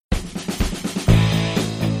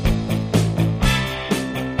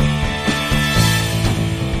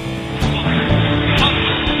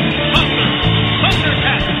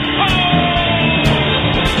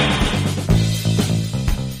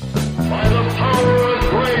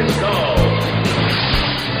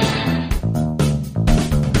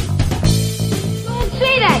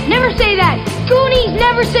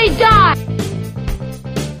ever say die?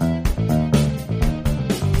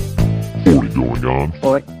 40 going on.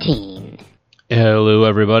 14. Hello,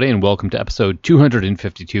 everybody, and welcome to episode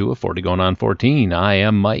 252 of 40 Going on 14. I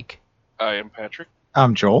am Mike. I am Patrick.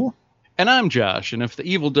 I'm Joel. And I'm Josh, and if the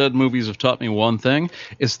Evil Dead movies have taught me one thing,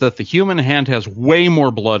 it's that the human hand has way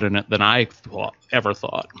more blood in it than I ever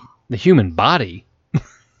thought. The human body?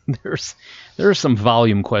 There are some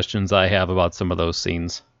volume questions I have about some of those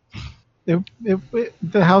scenes. The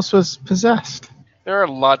house was possessed. There are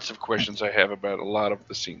lots of questions I have about a lot of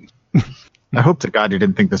the scenes. I hope to God you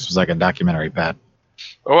didn't think this was like a documentary, Pat.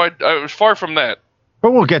 Oh, I was far from that.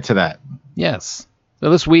 But we'll get to that. Yes. So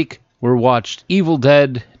this week, we watched Evil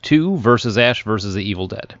Dead 2 versus Ash versus the Evil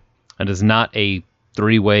Dead. It is not a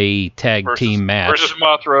three-way tag team match. Versus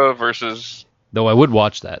Mothra versus... Though I would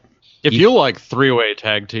watch that. If you like three-way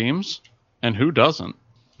tag teams, and who doesn't,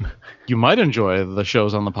 you might enjoy the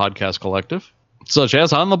shows on the Podcast Collective, such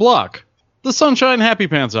as On the Block, the Sunshine Happy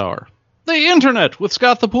Pants Hour, the Internet with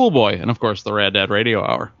Scott the Pool Boy, and of course the Rad Dad Radio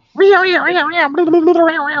Hour.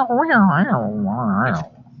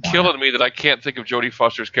 Killing me that I can't think of Jodie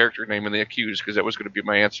Foster's character name in The Accused, because that was going to be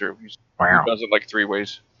my answer. He does it like three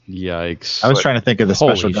ways. Yikes. I was trying to think of the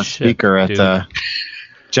special Holy guest shit, speaker at dude.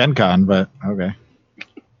 Gen Con, but okay.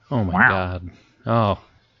 Oh my God. Oh,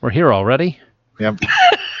 we're here already? Yep.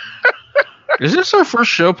 Is this our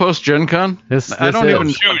first show post-Gen Con? This I don't is- even...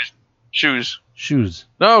 Shoes. Shoes.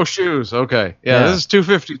 No, shoes. Okay. Yeah, Yeah. this is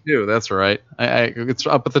 252. That's right. It's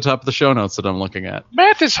up at the top of the show notes that I'm looking at.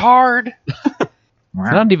 Math is hard. It's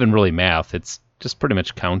not even really math. It's just pretty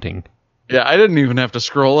much counting. Yeah, I didn't even have to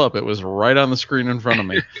scroll up. It was right on the screen in front of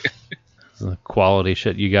me. This is the quality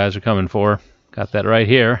shit you guys are coming for. Got that right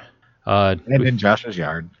here. And in Josh's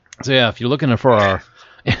yard. So yeah, if you're looking for our,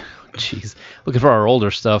 looking for our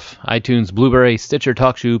older stuff, iTunes, Blueberry, Stitcher,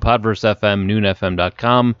 TalkShoe, Podverse FM,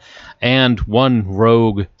 NoonFM.com, and one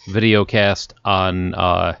rogue videocast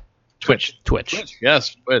on Twitch.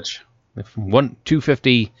 Yes, Twitch.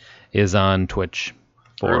 250 is on Twitch.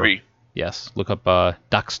 Ruby. Yes, look up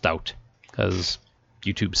Doc Stout because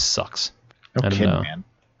YouTube sucks. No I don't kidding, know. man.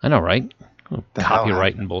 I know, right? The hell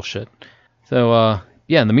Copyright and bullshit. So,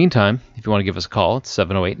 yeah, in the meantime, if you want to give us a call, it's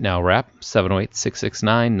 708-NOW-RAP,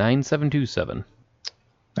 708-669-9727.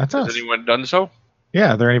 That's Has us. anyone done so?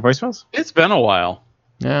 Yeah, are there any voicemails? It's been a while.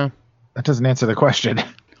 Yeah. That doesn't answer the question.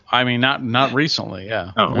 I mean, not recently,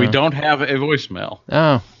 yeah. Oh. We don't have a voicemail.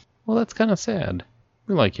 Oh, well, that's kind of sad.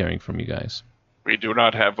 We like hearing from you guys. We do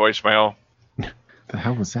not have voicemail. The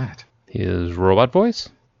hell was that? His robot voice?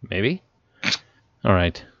 Maybe? All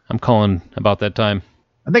right. I'm calling about that time.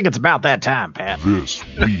 I think it's about that time, Pat. This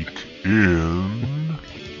week in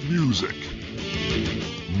music,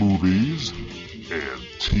 movies, and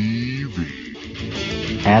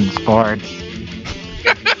TV. And sports.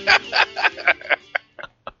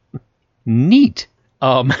 Neat.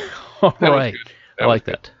 All right. good. I like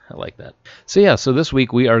that. I like that. So yeah, so this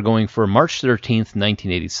week we are going for March 13th,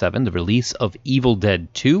 1987, the release of Evil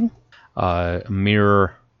Dead 2, a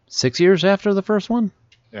mere 6 years after the first one?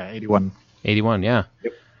 Yeah, 81. 81, yeah.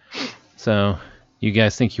 Yep. So you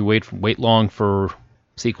guys think you wait long for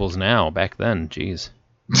sequels now? Back then, jeez.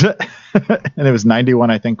 And it was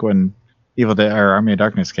 91, I think, when Evil Dead or Army of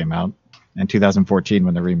Darkness came out, and 2014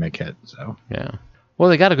 when the remake hit. So Yeah. Well,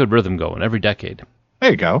 they got a good rhythm going every decade.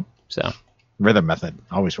 there you go. So Rhythm method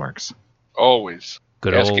always works. Always.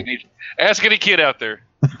 good Ask old. any kid out there.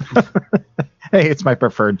 Hey, it's my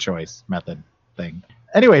preferred choice method thing.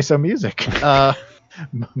 Anyway, so music.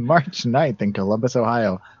 March 9th in Columbus,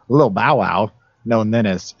 Ohio, Lil Bow Wow, known then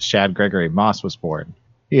as Shad Gregory Moss, was born.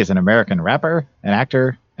 He is an American rapper, an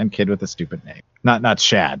actor, and kid with a stupid name. Not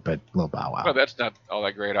Shad, but Lil Bow Wow. Well, that's not all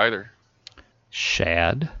that great either.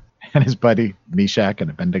 Shad. And his buddy Meshach and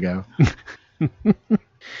Abednego.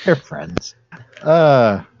 They're friends.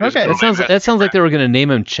 Okay. That sounds like they were going to name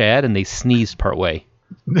him Chad, and they sneezed partway.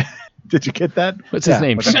 Did you get that? What's his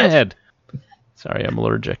name? with an S. Chad. Sorry, I'm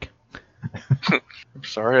allergic. I'm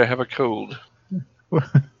sorry, I have a cold.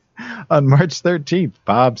 On March 13th,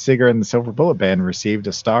 Bob Seger and the Silver Bullet Band received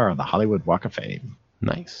a star on the Hollywood Walk of Fame.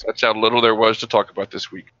 Nice. That's how little there was to talk about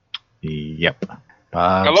this week. Yep.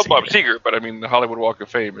 I love Bob Seger, but I mean, the Hollywood Walk of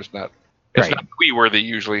Fame is not. It's Right. not tweet-worthy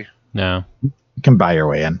usually. No. You can buy your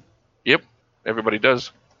way in. Yep, everybody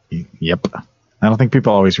does. Yep. I don't think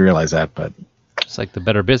people always realize that, but It's like the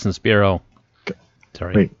Better Business Bureau.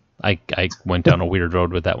 Sorry. Wait. I went down a weird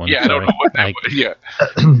road with that one. Yeah, I don't Sorry. know what that was. Yeah,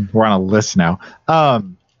 we're on a list now.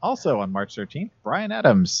 Also on March 13th, Bryan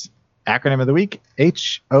Adams. Acronym of the week,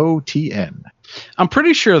 HOTN. I'm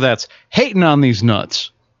pretty sure that's hating on these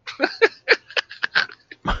nuts.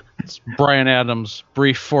 It's Bryan Adams'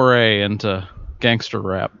 brief foray into gangster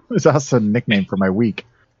rap. It was also a nickname for my week.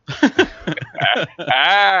 I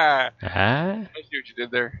Ah, see what you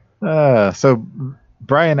did there. So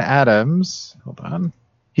Bryan Adams, hold on.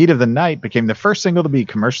 Heat of the Night became the first single to be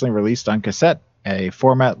commercially released on cassette, a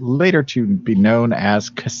format later to be known as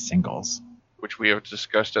Cassingles. Which we have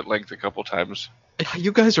discussed at length a couple times.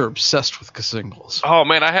 You guys are obsessed with singles. Oh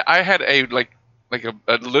man, I had a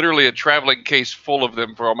literally a traveling case full of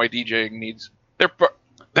them for all my DJing needs.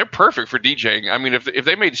 They're perfect for DJing. I mean, if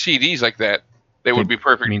they made CDs like that, they would be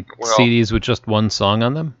perfect. I mean, well, CDs with just one song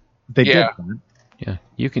on them. They Yeah. did. Yeah,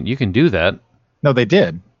 you can do that. No, they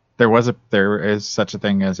did. There is such a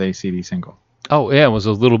thing as a CD single. Oh yeah, it was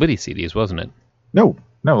those little bitty CDs, wasn't it? No,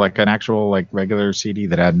 like an actual like regular CD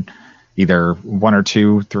that had either one or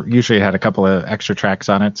two. Usually it had a couple of extra tracks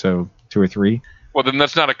on it, so 2 or 3. well, then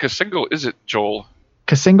that's not a single, is it, Joel?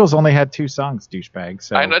 Cassingles only had 2 songs, douchebag.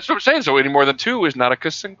 So That's what I'm saying. So any more than 2 is not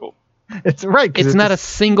a single. it's right. 'Cause It's not a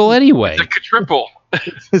single anyway. It's a triple,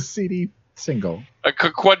 it's a CD single. a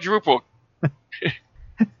quadruple.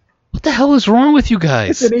 What the hell is wrong with you It's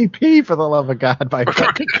guys? an EP, for the love of God, by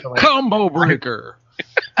Combo breaker.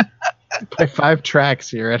 by 5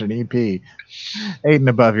 tracks. You're at an EP. 8 and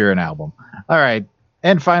above, you're an album. All right.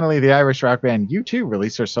 And finally, the Irish rock band U2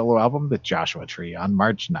 released their solo album, The Joshua Tree, on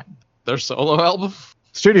March 9th. Their solo album?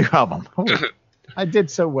 Studio album. Oh, I did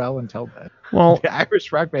so well until then. Well, The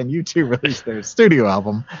Irish rock band U2 released their studio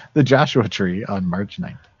album, The Joshua Tree, on March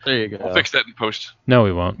 9th. There you go. We'll fix that in post. no,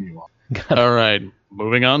 we won't. All right,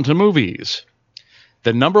 moving on to movies.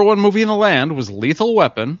 The number 1 movie in the land was Lethal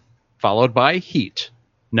Weapon, followed by Heat.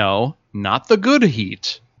 No, not the good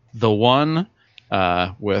Heat. The one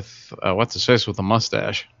with, what's his face with the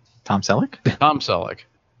mustache? Tom Selleck? Tom Selleck.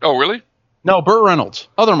 Oh, really? No, Burt Reynolds.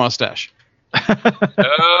 Other mustache.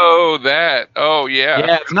 Oh, that. Oh, yeah.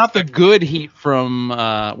 Yeah, it's not the good Heat from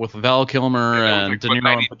with Val Kilmer and Like, De what, Niro and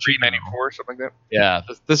 93, Pacino. 94, something like that. Yeah,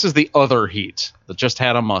 this is the other Heat that just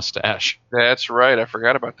had a mustache. That's right. I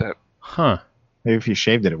forgot about that. Huh. Maybe if you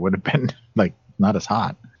shaved it, it would have been like not as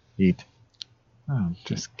hot. Heat. Oh,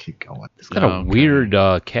 just keep going. It's got a Okay.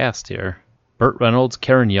 weird cast here. Burt Reynolds,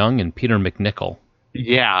 Karen Young, and Peter McNichol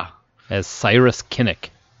Yeah, as Cyrus Kinnick.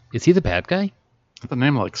 Is he the bad guy? with a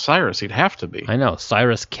name like Cyrus, he'd have to be. I know,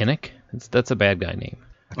 Cyrus Kinnick. That's a bad guy name.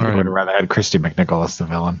 I think I would have rather had Christy McNichol as the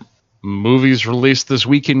villain. Movies released this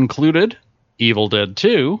week included Evil Dead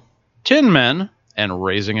 2, Tin Men, and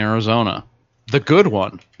Raising Arizona. The good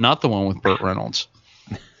one, not the one with Burt Reynolds.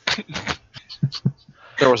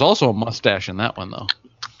 There was also a mustache in that one, though.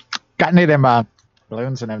 Got any of them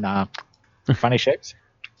balloons and them funny shapes?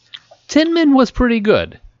 Tin Men was pretty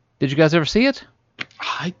good. Did you guys ever see it?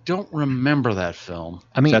 I don't remember that film.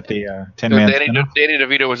 I mean, Is that the Tin Man? Danny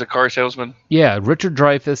DeVito was a car salesman. yeah, Richard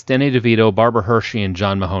Dreyfuss, Danny DeVito, Barbara Hershey, and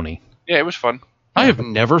John Mahoney. Yeah, it was fun. I have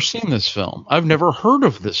never seen this film. I've never heard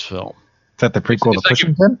of this film. Is that the prequel It's to like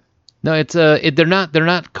Pushing Tin? No, it's they're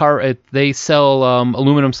not car. They sell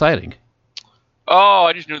aluminum siding. Oh,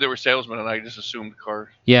 I just knew they were salesmen, and I just assumed cars.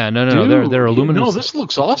 Yeah, no, they're Dude, aluminum. No, this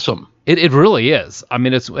looks awesome. It really is. I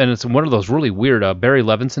mean, it's one of those really weird. Barry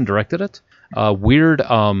Levinson directed it. Weird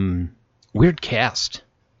cast.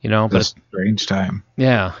 You know, but It's a strange time.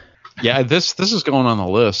 yeah, Yeah, this is going on the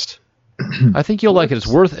list. I think you'll like it. It's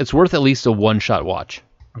worth at least a one-shot watch.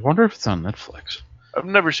 I wonder if it's on Netflix. I've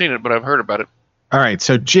never seen it, but I've heard about it. All right,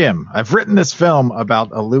 so Jim, I've written this film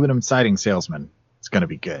about aluminum siding salesmen. It's going to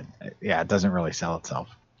be good. Yeah, it doesn't really sell itself.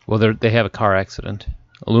 Well, they have a car accident.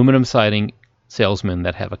 Aluminum siding salesmen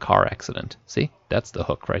that have a car accident. See, that's the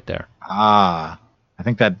hook right there. I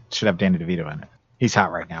think that should have Danny DeVito in it. He's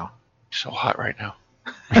hot right now. So hot right now.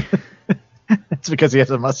 It's because he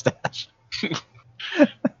has a mustache.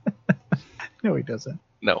 No, he doesn't.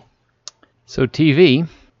 No. So TV,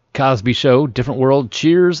 Cosby Show, Different World,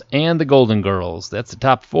 Cheers, and The Golden Girls. That's the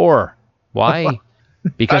top 4. Why?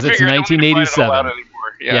 Because I it's figured I don't need to find it all out 1987. anymore.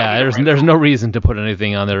 Yeah, there's no reason to put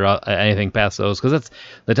anything on there, anything past those, because it's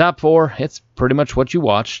the top 4. It's pretty much what you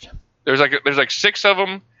watched. There's like 6 of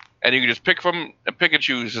them, and you can just pick from and pick and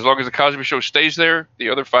choose. As long as the Cosby Show stays there, the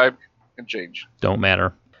other 5 can change. Don't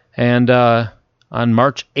matter. And on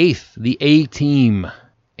March 8th, the A-Team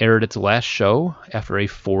aired its last show after a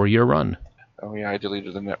 4-year run. Oh yeah, I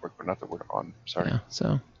deleted the network, but not the word on. Sorry. Yeah,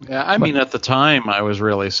 so Yeah, I mean, at the time, I was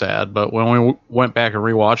really sad, but when we went back and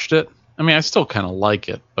rewatched it, I mean, I still kind of like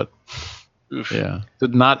it, but Oof. yeah,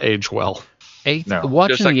 did not age well. No.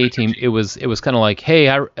 watching Just like the the A-Team, it was kind of like, hey,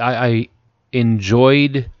 I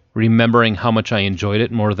enjoyed remembering how much I enjoyed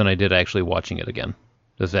it more than I did actually watching it again.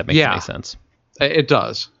 Does that make any sense? It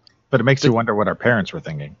does. But it makes you wonder what our parents were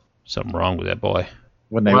thinking. Something wrong with that boy.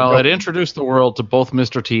 when they Well, it introduced the world to both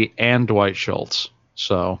Mr. T and Dwight Schultz.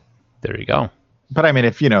 So There you go. But I mean,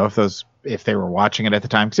 if they were watching it at the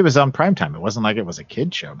time, because it was on primetime, it wasn't like it was a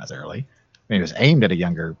kid show necessarily. I mean, it was aimed at a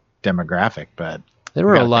younger demographic, but There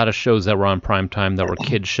were Yeah. a lot of shows that were on primetime that were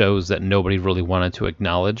kid shows that nobody really wanted to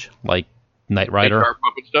acknowledge, like Knight Rider. HR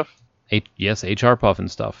puppet stuff. Yes, HR Puff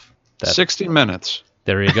and stuff. 60 Minutes.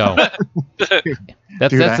 There you go. That's Dude,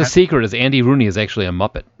 that's I the have- secret. Is Andy Rooney is actually a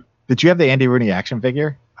Muppet. did you have the Andy Rooney action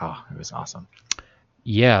figure? Oh, it was awesome.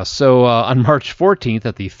 Yeah, so on March 14th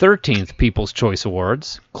at the 13th People's Choice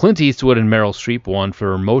Awards, Clint Eastwood and Meryl Streep won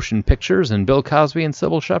for motion pictures, and Bill Cosby and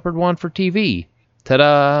Sybil Shepherd won for TV.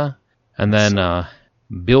 Ta-da! And then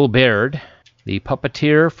Bill Baird, the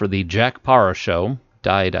puppeteer for the Jack Parra Show,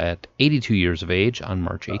 died at 82 years of age on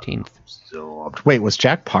March 18th. So, wait, was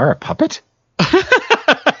Jack Parr a puppet?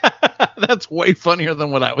 That's way funnier than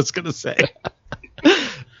what I was going to say.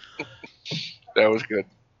 That was good.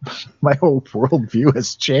 My whole worldview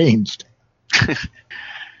has changed.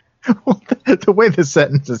 The way the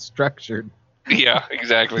sentence is structured. Yeah,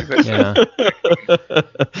 exactly. Yeah.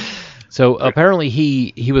 So apparently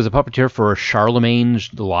he was a puppeteer for Charlemagne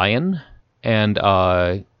the Lion, and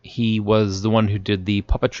he was the one who did the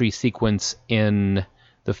puppetry sequence in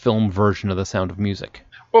the film version of The Sound of Music.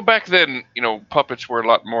 Well, back then, puppets were a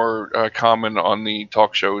lot more common on the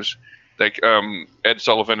talk shows. Like Ed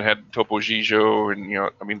Sullivan had Topo Gigio,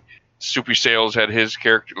 and Soupy Sales had his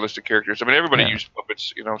list of characters. I mean, everybody Yeah. used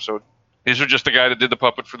puppets, so these are just the guy that did the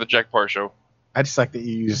puppet for the Jack Parr show. I just like that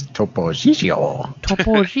you used Topo Gigio.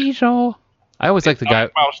 Topo Gigio. I always like the guy.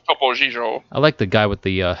 Mouse Topo Gigio. I like the guy with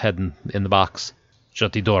the head in the box.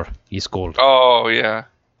 Shut the door. He's cold. Oh yeah.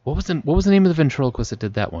 What was the name of the ventriloquist that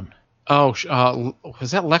did that one? Oh,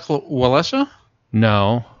 was that Lech Walesa?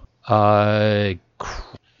 No.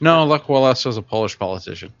 No, Lech Walesa is a Polish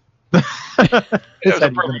politician. That was a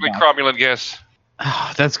Said perfectly about- cromulent guess.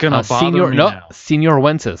 That's going to bother Senior me no now. Senior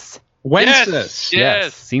Wences. Wenceslas.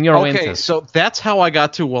 Yes. Senior Okay, Wences. so that's how I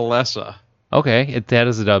got to Walesa. Okay, that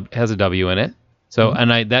has a W in it. So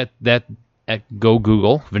and go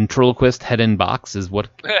Google ventriloquist head in box is what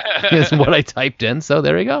is what I typed in. So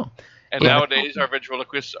there you go. And Yeah. nowadays, our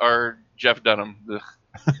ventriloquists are Jeff Dunham.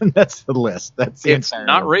 That's the list. That's the It's entire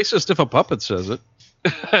not list racist if a puppet says it.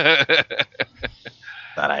 that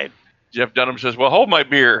I. Jeff Dunham says, "Well, hold my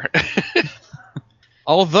beer."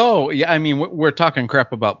 Although, yeah, I mean, we're talking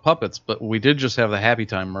crap about puppets, but we did just have the Happy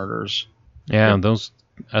Time murders. Yeah, those.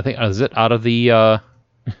 I think is it out of the out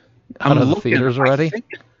of the looking, theaters I already? think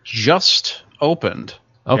it just opened.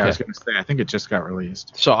 Yeah, I Okay. was going to say, I think it just got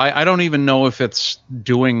released. So I don't even know if it's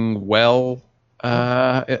doing well.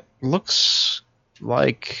 It looks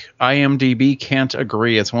like IMDb can't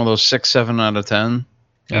agree. It's one of those 6, 7 out of 10.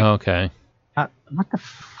 Okay. What the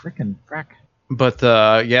freaking frack? But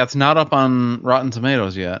yeah, it's not up on Rotten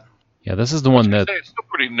Tomatoes yet. Yeah, this is the one that It's still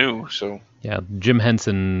pretty new, so Jim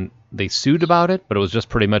Henson they sued about it, but it was just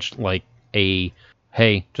pretty much like a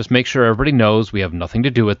hey, just make sure everybody knows we have nothing to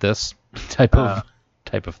do with this type of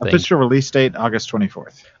thing. Official release date August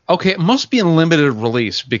 24th. Okay, it must be a limited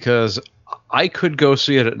release because I could go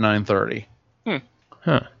see it at 9:30.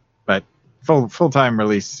 Huh. But full-time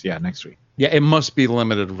release, yeah, next week. Yeah, it must be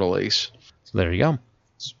limited release. So there you go.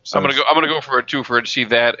 So I'm gonna go for a twofer to see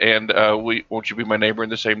that and Won't You Be My Neighbor in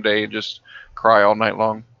the same day and just cry all night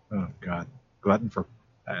long. Oh God, glutton for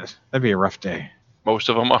that'd be a rough day. Most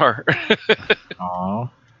of them are.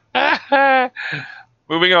 Aw.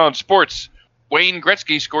 Moving on, sports. Wayne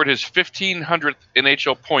Gretzky scored his 1500th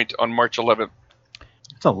NHL point on March 11th.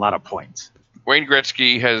 That's a lot of points. Wayne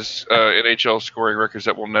Gretzky has NHL scoring records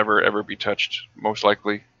that will never, ever be touched, most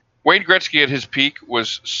likely. Wayne Gretzky at his peak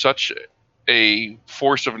was such a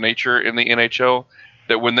force of nature in the NHL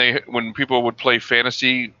that when people would play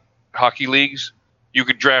fantasy hockey leagues, you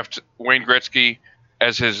could draft Wayne Gretzky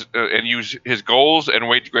as his and use his goals and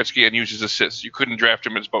Wayne Gretzky and use his assists. You couldn't draft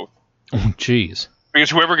him as both. Oh, jeez. Because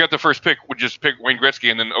whoever got the first pick would just pick Wayne Gretzky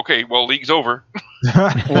and then, okay, well, league's over.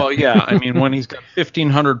 Well, yeah, I mean, when he's got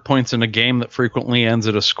 1,500 points in a game that frequently ends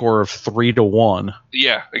at a score of 3-1.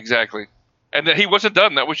 Yeah, exactly. And then he wasn't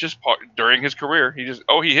done. That was just during his career. He hit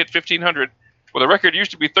 1,500. Well, the record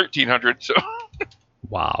used to be 1,300, so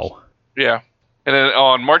Wow. yeah. And then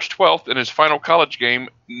on March 12th, in his final college game,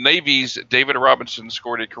 Navy's David Robinson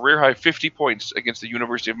scored a career-high 50 points against the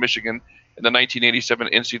University of Michigan in the 1987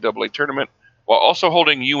 NCAA tournament, while also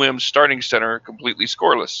holding UM's starting center completely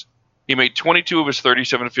scoreless. He made 22 of his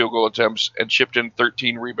 37 field goal attempts and chipped in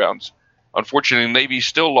 13 rebounds. Unfortunately, Navy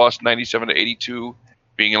still lost 97-82,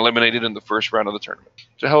 being eliminated in the first round of the tournament.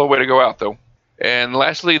 It's a hell of a way to go out, though. And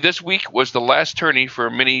lastly, this week was the last tourney for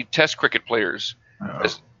many Test cricket players.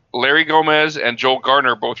 As Larry Gomez and Joel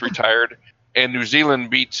Garner both retired, and New Zealand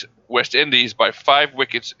beat West Indies by 5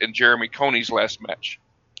 wickets in Jeremy Coney's last match.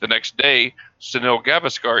 The next day, Sunil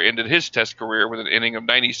Gavaskar ended his Test career with an inning of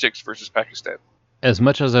 96 versus Pakistan. As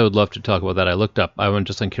much as I would love to talk about that, I looked up, I went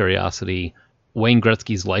just on curiosity, Wayne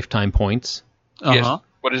Gretzky's lifetime points. Yes.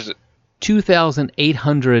 What is it?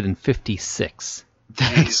 2,856.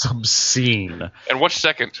 That's obscene. And what's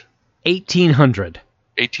second? 1,800.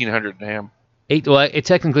 1,800, damn. It's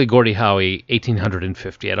technically Gordie Howe,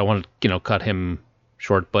 1,850. I don't want to, cut him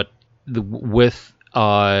short, but with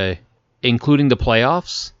including the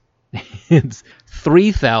playoffs, it's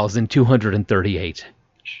 3,238.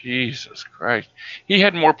 Jesus Christ. He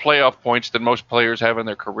had more playoff points than most players have in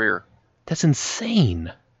their career. That's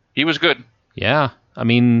insane. He was good. Yeah. I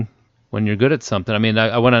mean, when you're good at something,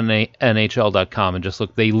 I went on NHL.com and just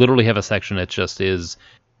looked. They literally have a section that just is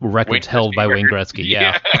records held by Wayne Gretzky.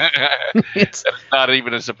 Yeah. That's not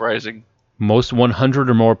even as surprising. Most 100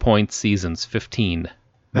 or more point seasons, 15.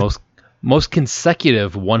 Most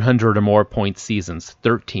consecutive 100 or more point seasons,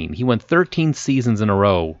 13. He went 13 seasons in a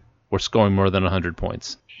row where scoring more than 100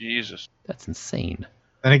 points. Jesus. That's insane.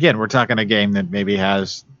 And again, we're talking a game that maybe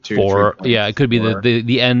has 2 4. 3 points. Yeah, it could be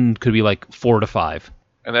the end could be like 4 to 5.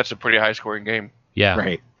 And that's a pretty high-scoring game. Yeah.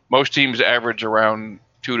 Right. Most teams average around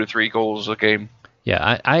 2 to 3 goals a game.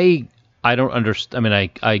 Yeah, I don't understand.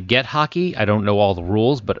 I get hockey. I don't know all the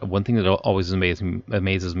rules, but one thing that always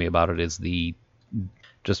amazes me about it is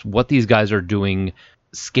just what these guys are doing,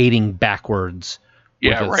 skating backwards.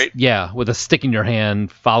 Yeah, right. Yeah, with a stick in your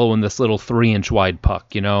hand, following this little 3-inch wide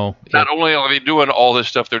puck. Not only are they doing all this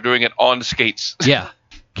stuff, they're doing it on skates. Yeah.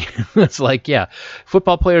 It's like,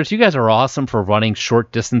 football players, you guys are awesome for running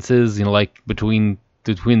short distances, like between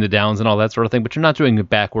the downs and all that sort of thing, but you're not doing it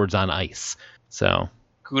backwards on ice. So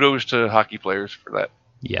kudos to hockey players for that.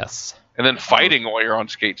 Yes. And then fighting while you're on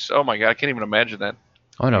skates. Oh my God, I can't even imagine that.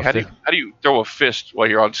 Oh no. How do you throw a fist while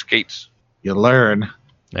you're on skates? You learn.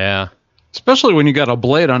 Yeah. Especially when you got a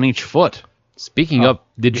blade on each foot. Speaking of,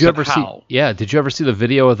 did you ever how? see the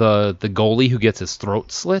video of the goalie who gets his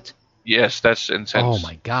throat slit? Yes, that's intense. Oh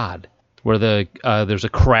my God. Where there's a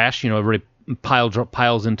crash, everybody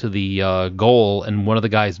piles into the goal, and one of the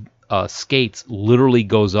guys skates literally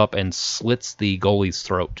goes up and slits the goalie's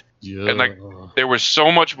throat. Yeah. And there was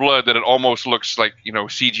so much blood that it almost looks like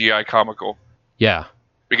CGI comical. Yeah.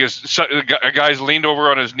 Because a guy's leaned over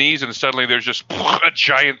on his knees and suddenly there's just a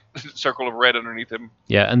giant circle of red underneath him.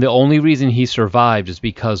 Yeah, and the only reason he survived is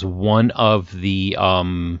because one of the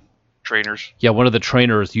trainers. Yeah, one of the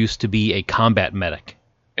trainers used to be a combat medic.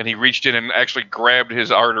 And he reached in and actually grabbed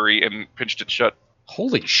his artery and pinched it shut.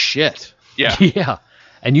 Holy shit. Yeah. Yeah.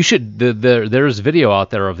 And you should there's video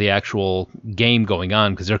out there of the actual game going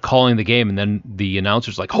on because they're calling the game and then the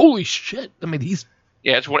announcer's like, "Holy shit."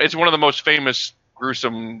 Yeah, it's one of the most famous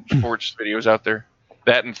gruesome sports videos out there.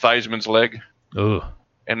 That and Theismann's leg. Ugh.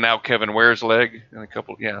 And now Kevin Ware's leg and a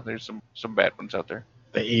couple. Yeah, there's some bad ones out there.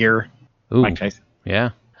 The ear. Ooh. Mike Tyson.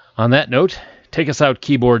 Yeah. On that note, take us out,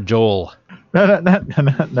 Keyboard Joel.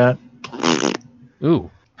 No.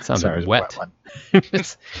 Ooh, sounded Sorry, wet. it was a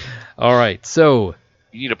wet All right, so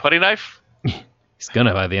You need a putty knife? he's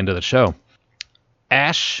gonna by the end of the show.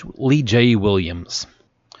 Ashley J. Williams.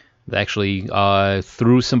 They actually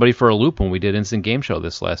threw somebody for a loop when we did Instant Game Show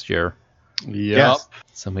this last year. Yep. Yes.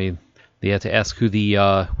 Somebody they had to ask who the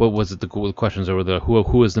what was it? The questions over the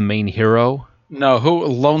who was the main hero? No, who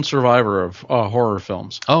lone survivor of horror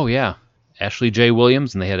films? Oh yeah, Ashley J.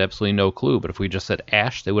 Williams, and they had absolutely no clue. But if we just said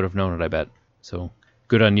Ash, they would have known it, I bet. So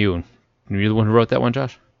good on you. Were you the one who wrote that one,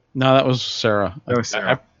 Josh? No, that was Sarah. That was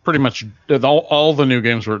Sarah. I pretty much did all the new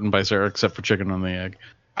games written by Sarah except for Chicken and the Egg.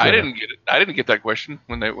 I didn't get it. I didn't get that question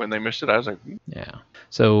when they missed it. I was like, Yeah.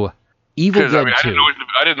 So Evil because Dead I 2.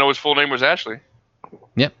 didn't know his full name was Ashley.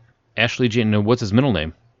 Yep. Ashley J. No, what's his middle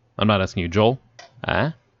name? I'm not asking you, Joel.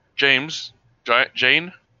 James,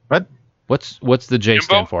 Jane, What? What's the J Jimbo?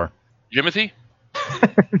 stand for? Jimothy.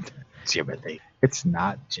 Jimothy. It's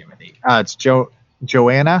not Jimothy. It's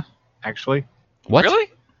Joanna, actually. What?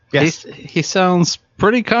 Really? Yes. He sounds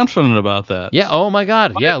pretty confident about that. Yeah. Oh my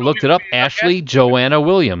God. Yeah. Looked it up. Ashley Joanna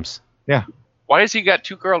Williams. Why has he got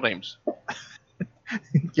two girl names?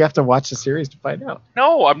 You have to watch the series to find out.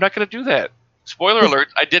 No, I'm not going to do that. Spoiler alert,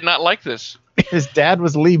 I did not like this. His dad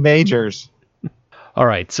was Lee Majors. All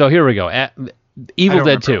right. So here we go. Evil don't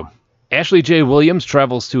Dead 2. remember. Ashley J. Williams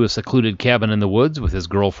travels to a secluded cabin in the woods with his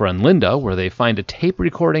girlfriend Linda, where they find a tape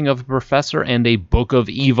recording of a professor and a book of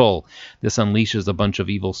evil. This unleashes a bunch of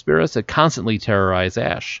evil spirits that constantly terrorize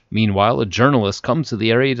Ash. Meanwhile, a journalist comes to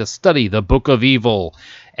the area to study the book of evil.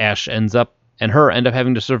 Ash ends up and her end up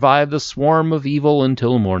having to survive the swarm of evil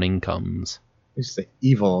until morning comes. You say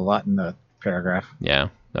evil a lot in the paragraph. Yeah,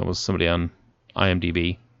 that was somebody on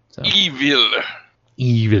IMDb. So.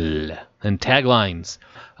 Evil. And taglines.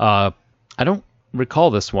 I don't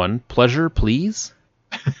recall this one. Pleasure, please?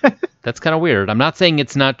 That's kind of weird. I'm not saying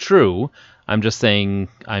it's not true. I'm just saying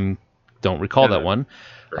I don't recall that one.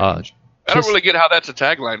 I don't really get how that's a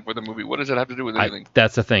tagline for the movie. What does that have to do with anything?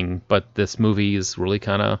 That's a thing, but this movie is really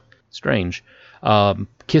kind of strange.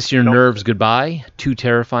 Kiss Your Nerves Goodbye. Too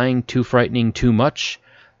terrifying, too frightening, too much.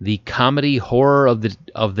 The comedy horror of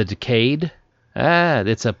the decade.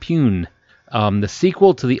 It's a pun. The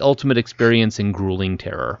sequel to the ultimate experience in grueling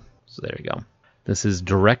terror. So there you go. This is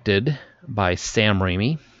directed by Sam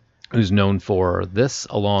Raimi, who's known for this,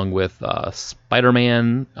 along with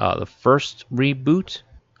Spider-Man, the first reboot.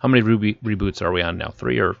 How many reboots are we on now?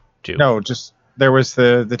 3 or 2? No, just there was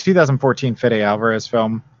the 2014 Fede Alvarez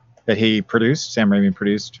film that he produced, Sam Raimi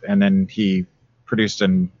produced, and then he produced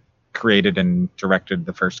and created and directed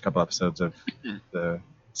the first couple episodes of the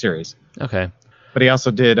series. Okay. But he also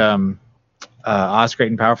did Oz Great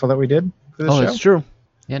and Powerful that we did for this show. That's true.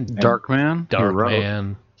 Yeah, Darkman.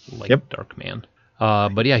 Darkman. Yep. Darkman.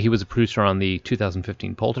 But yeah, he was a producer on the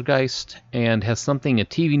 2015 Poltergeist and has new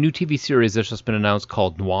TV series that's just been announced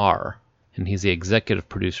called Noir. And he's the executive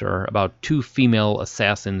producer about 2 female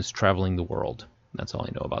assassins traveling the world. That's all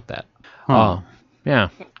I know about that. Yeah.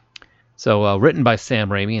 So written by Sam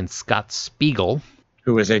Raimi and Scott Spiegel.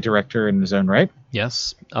 Who is a director in his own right.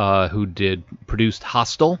 Yes. Who produced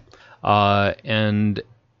Hostel. And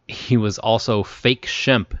he was also Fake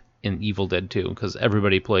Shemp in Evil Dead 2 because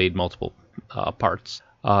everybody played multiple parts.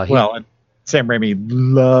 And Sam Raimi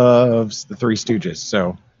loves the Three Stooges,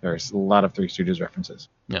 so there's a lot of Three Stooges references.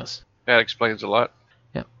 Yes. That explains a lot.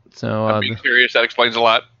 Yeah. So I'm being serious. That explains a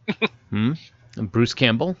lot. Bruce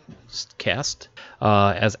Campbell cast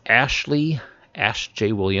as Ashley Ash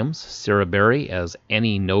J. Williams, Sarah Berry as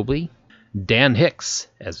Annie Nobley, Dan Hicks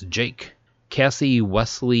as Jake, Cassie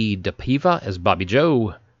Wesley DePiva as Bobby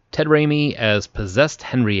Joe, Ted Raimi as Possessed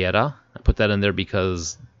Henrietta. I put that in there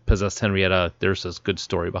because Possessed Henrietta, there's this good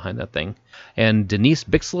story behind that thing. And Denise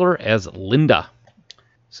Bixler as Linda.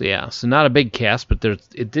 So yeah, so not a big cast, but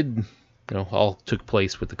it did, all took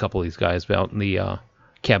place with a couple of these guys out in the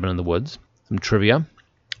cabin in the woods. Some trivia.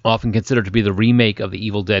 Often considered to be the remake of the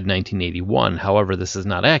Evil Dead 1981. However, this is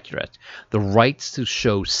not accurate. The rights to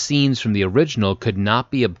show scenes from the original could not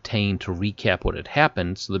be obtained to recap what had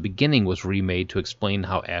happened, so the beginning was remade to explain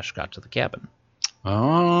how Ash got to the cabin.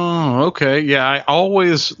 Oh, okay. Yeah, I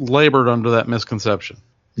always labored under that misconception.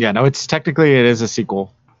 Yeah, no, it is a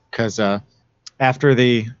sequel because after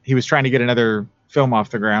he was trying to get another film off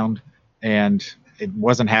the ground and it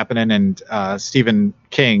wasn't happening, and Stephen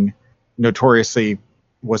King notoriously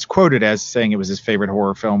was quoted as saying it was his favorite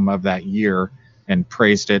horror film of that year and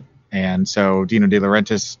praised it. And so Dino De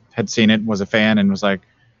Laurentiis had seen it, was a fan, and was like,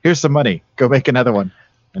 here's some money, go make another one.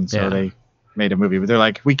 And so they made a movie. But they're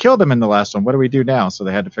like, we killed him in the last one. What do we do now? So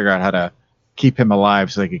they had to figure out how to keep him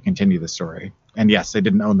alive so they could continue the story. And yes, they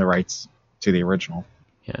didn't own the rights to the original.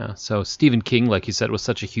 Yeah, so Stephen King, like you said, was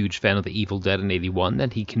such a huge fan of The Evil Dead in 81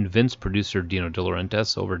 that he convinced producer Dino De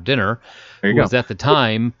Laurentiis over dinner, who was at the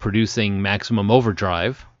time producing Maximum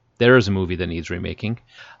Overdrive, there is a movie that needs remaking,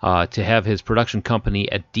 to have his production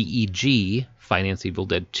company at DEG finance Evil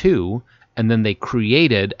Dead 2, and then they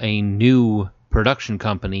created a new production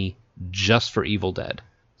company just for Evil Dead.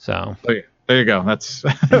 So there you go. That's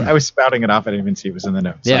I was spouting it off. I didn't even see it was in the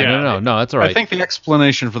notes. Yeah, no, that's all right. I think the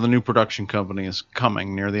explanation for the new production company is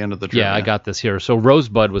coming near the end of the trivia. Yeah, I got this here. So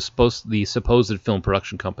Rosebud was the supposed film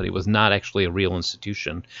production company was not actually a real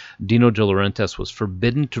institution. Dino De Laurentiis was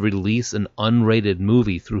forbidden to release an unrated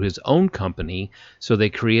movie through his own company, so they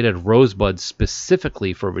created Rosebud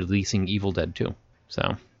specifically for releasing Evil Dead 2.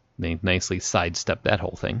 So they nicely sidestepped that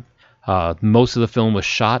whole thing. Most of the film was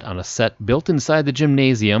shot on a set built inside the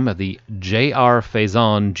gymnasium at the J.R.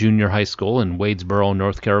 Faison Junior High School in Wadesboro,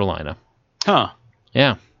 North Carolina. Huh.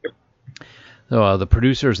 Yeah. So the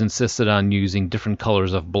producers insisted on using different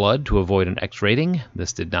colors of blood to avoid an X rating.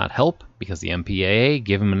 This did not help because the MPAA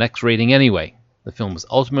gave him an X rating anyway. The film was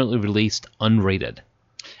ultimately released unrated.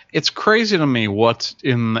 It's crazy to me what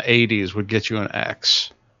in the 80s would get you an X.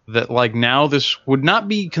 That like now this would not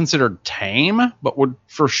be considered tame, but would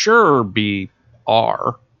for sure be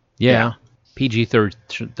R. Yeah.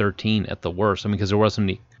 PG-13 at the worst. I mean, because there wasn't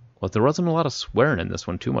a lot of swearing in this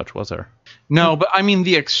one too much, was there? No, but I mean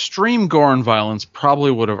the extreme gore and violence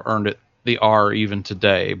probably would have earned it the R even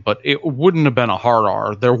today, but it wouldn't have been a hard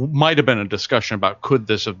R. There might have been a discussion about could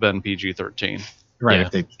this have been PG-13. Right, Yeah.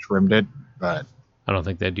 if they trimmed it, but I don't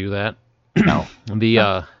think they'd do that. No.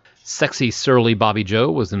 The sexy, surly Bobby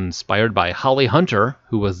Joe was inspired by Holly Hunter,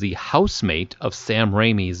 who was the housemate of Sam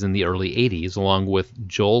Raimi's in the early 80s, along with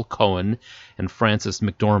Joel Cohen and Frances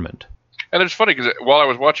McDormand. And it's funny because while I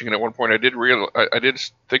was watching it at one point, I did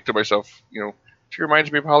think to myself, she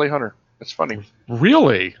reminds me of Holly Hunter. It's funny.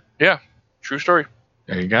 Really? Yeah, true story.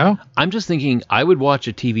 There you go. I'm just thinking I would watch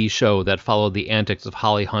a TV show that followed the antics of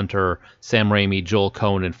Holly Hunter, Sam Raimi, Joel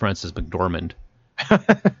Cohen, and Frances McDormand.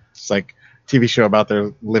 It's like a TV show about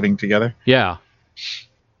their living together. Yeah.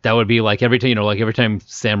 That would be like every time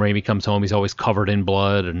Sam Raimi comes home, he's always covered in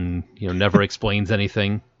blood and never explains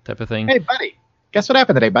anything type of thing. Hey, buddy. Guess what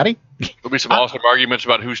happened today, buddy? There'll be some awesome arguments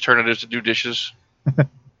about whose turn it is to do dishes.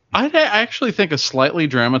 I actually think a slightly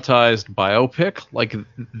dramatized biopic, like,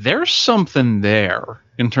 there's something there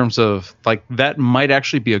in terms of, like, that might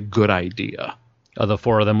actually be a good idea. Are the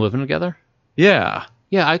four of them living together? Yeah.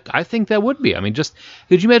 Yeah, I think that would be. I mean, just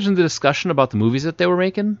could you imagine the discussion about the movies that they were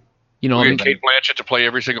making? We get Kate Blanchett to play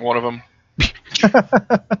every single one of them.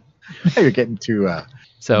 You're getting too...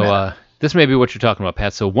 So this may be what you're talking about,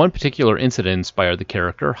 Pat. So one particular incident inspired the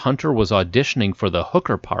character. Hunter was auditioning for the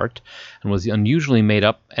hooker part and was unusually made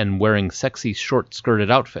up and wearing sexy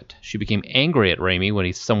short-skirted outfit. She became angry at Raimi when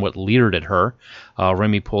he somewhat leered at her.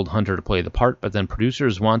 Raimi pulled Hunter to play the part, but then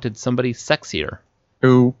producers wanted somebody sexier.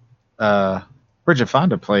 Who... Bridget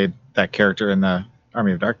Fonda played that character in the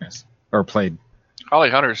Army of Darkness. Or played... Holly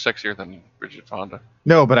Hunter is sexier than Bridget Fonda.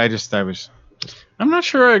 No, but I was... I'm not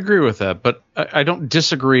sure I agree with that, but I don't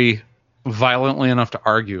disagree violently enough to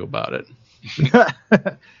argue about it.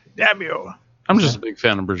 Damn you. I'm just a big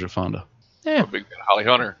fan of Bridget Fonda. I'm a big fan of Holly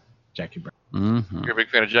Hunter. Jackie Brown. Mm-hmm. You're a big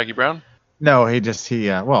fan of Jackie Brown? No,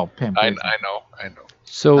 Pam. I know.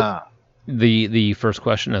 So the first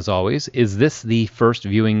question, as always, is this the first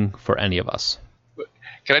viewing for any of us?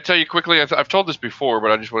 Can I tell you quickly? I've told this before,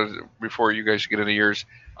 but I just wanted before you guys get into yours.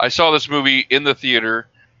 I saw this movie in the theater.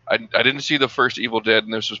 I didn't see the first Evil Dead,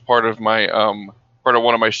 and this was part of my part of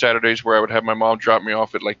one of my Saturdays where I would have my mom drop me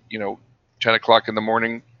off at 10 o'clock in the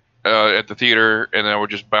morning at the theater, and then I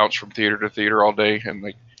would just bounce from theater to theater all day. And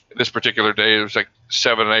like this particular day, it was like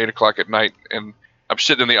 7 and 8 o'clock at night, and I'm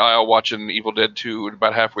sitting in the aisle watching Evil Dead 2, and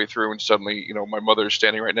about halfway through, and suddenly my mother's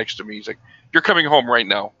standing right next to me. He's like, "You're coming home right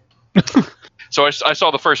now." So I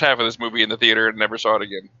saw the first half of this movie in the theater and never saw it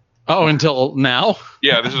again. Oh, until now?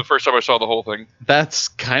 Yeah, this is the first time I saw the whole thing. That's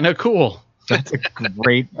kind of cool. That's a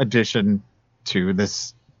great addition to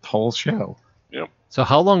this whole show. Yep. So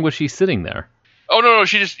how long was she sitting there? Oh no,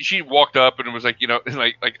 she walked up and was like,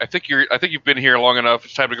 I think you've been here long enough.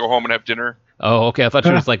 It's time to go home and have dinner. Oh, okay. I thought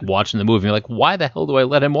she was like watching the movie. You're like, why the hell do I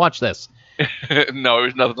let him watch this? No, it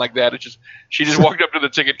was nothing like that. It's just she just walked up to the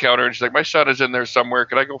ticket counter and she's like, "My son is in there somewhere.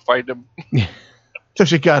 Could I go find him?" So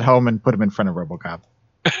she got home and put him in front of RoboCop.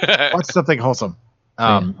 Watch something wholesome.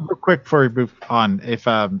 Real quick before we move on, if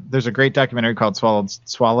there's a great documentary called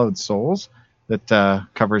Swallowed Souls that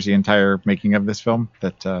covers the entire making of this film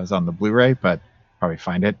that is on the Blu-ray, but probably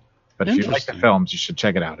find it. But if you like the films, you should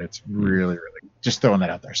check it out. It's really, really just throwing that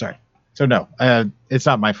out there. Sorry. So no, it's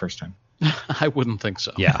not my first time. I wouldn't think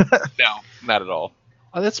so. Yeah. No, not at all.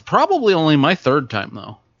 That's probably only my third time,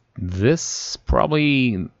 though. This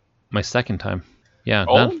probably my second time. Yeah.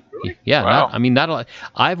 Oh, really? Yeah. Wow. Not a lot.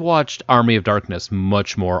 I've watched Army of Darkness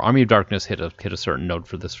much more. Army of Darkness hit a certain note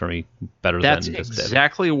for this for me better That's than this did.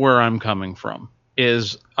 exactly where I'm coming from.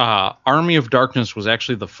 Is Army of Darkness was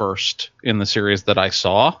actually the first in the series that I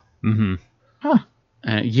saw. Mm-hmm.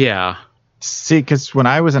 Yeah. See, because when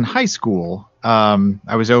I was in high school,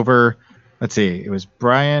 I was over. Let's see, it was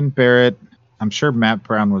Brian Barrett. I'm sure Matt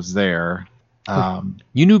Brown was there.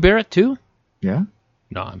 You knew Barrett too? Yeah.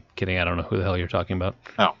 No, I'm kidding. I don't know who the hell you're talking about.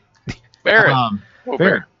 Oh, Barrett.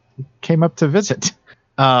 Barrett came up to visit.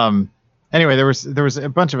 Anyway, there was a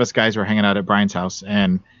bunch of us guys were hanging out at Brian's house,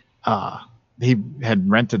 and he had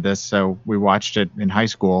rented this, so we watched it in high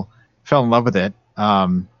school. Fell in love with it.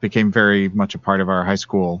 Became very much a part of our high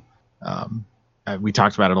school. We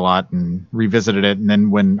talked about it a lot and revisited it. And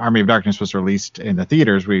then when Army of Darkness was released in the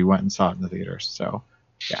theaters, we went and saw it in the theaters. So,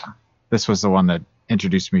 yeah, this was the one that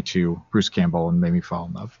introduced me to Bruce Campbell and made me fall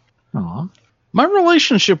in love. Aww. My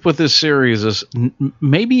relationship with this series is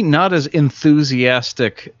maybe not as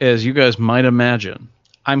enthusiastic as you guys might imagine.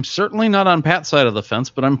 I'm certainly not on Pat's side of the fence,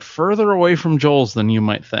 but I'm further away from Joel's than you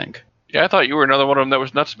might think. Yeah, I thought you were another one of them that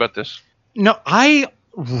was nuts about this. No, I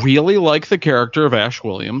really like the character of Ash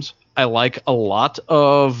Williams. I like a lot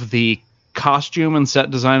of the costume and set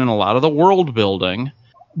design and a lot of the world building,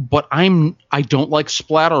 but I don't like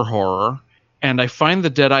splatter horror, and I find the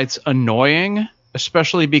Deadites annoying,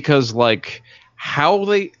 especially because like how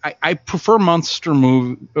I prefer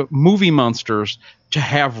movie monsters to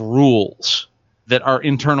have rules that are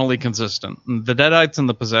internally consistent. The Deadites and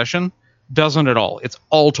the Possession doesn't at all. It's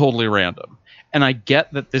all totally random. And I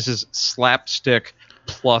get that this is slapstick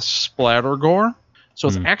plus splatter gore, so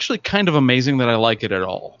it's actually kind of amazing that I like it at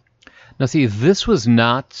all. Now, see, this was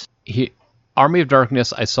not... Army of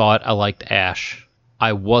Darkness, I saw it. I liked Ash.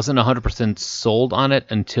 I wasn't 100% sold on it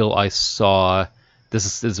until I saw...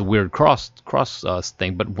 This is a weird cross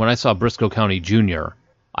thing, but when I saw Briscoe County Jr.,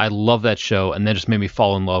 I love that show, and that just made me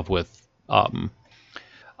fall in love with Bruce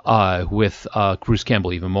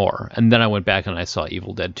Campbell even more. And then I went back and I saw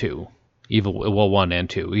Evil Dead 2. 1 and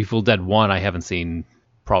 2. Evil Dead 1 I haven't seen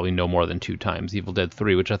probably no more than 2 times. Evil Dead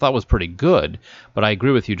 3, which I thought was pretty good, but I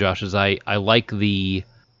agree with you, Josh, as I like the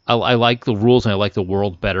rules and I like the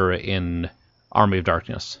world better in Army of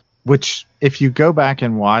Darkness. Which, if you go back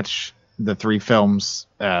and watch the 3 films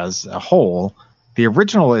as a whole, the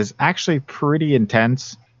original is actually pretty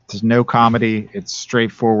intense. There's no comedy. It's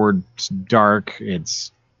straightforward. It's dark.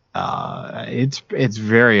 It's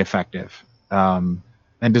very effective, and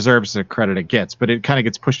deserves the credit it gets. But it kind of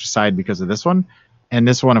gets pushed aside because of this one. And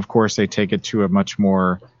this one, of course, they take it to a much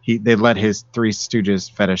more. They let his Three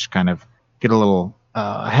Stooges fetish kind of get a little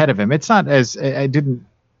ahead of him. It's not as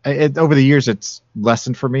over the years, it's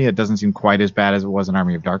lessened for me. It doesn't seem quite as bad as it was in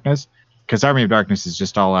Army of Darkness, because Army of Darkness is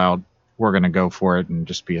just all out. We're going to go for it and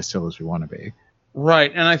just be as silly as we want to be.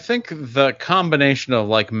 Right, and I think the combination of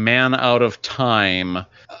like Man Out of Time,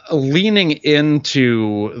 leaning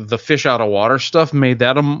into the fish out of water stuff made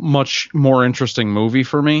that a much more interesting movie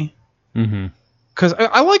for me. Mm-hmm. Because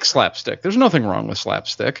I like slapstick. There's nothing wrong with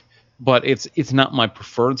slapstick, but it's not my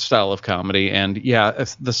preferred style of comedy. And yeah,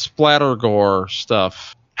 the splatter gore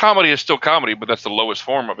stuff. Comedy is still comedy, but that's the lowest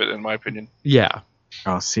form of it, in my opinion. Yeah.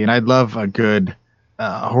 Oh, see, and I'd love a good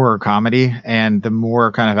horror comedy, and the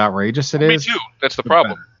more kind of outrageous it is. Me too. That's the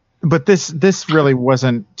problem. But this really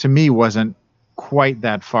wasn't quite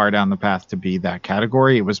that far down the path to be that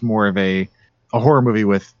category. It was more of a horror movie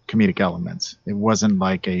with comedic elements. It wasn't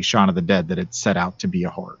like a Shaun of the Dead that it set out to be a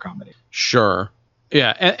horror comedy. Sure.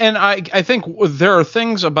 Yeah, and I think there are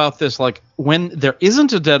things about this, like when there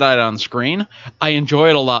isn't a Deadite on screen, I enjoy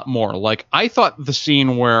it a lot more. Like, I thought the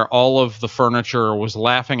scene where all of the furniture was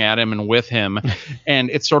laughing at him and with him, and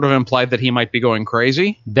it sort of implied that he might be going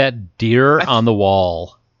crazy. That deer on the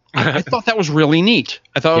wall. I thought that was really neat.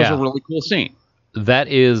 I thought it was Yeah. a really cool scene. That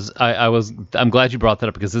is, I'm glad you brought that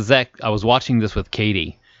up, because I was watching this with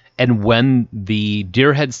Katie, and when the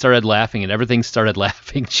deer head started laughing and everything started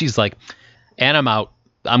laughing, she's like, and I'm out.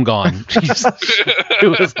 I'm gone.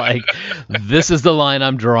 It was like, this is the line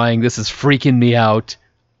I'm drawing. This is freaking me out.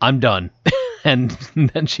 I'm done. And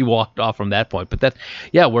then she walked off from that point. But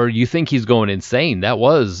where you think he's going insane, that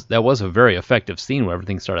was a very effective scene where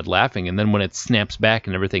everything started laughing. And then when it snaps back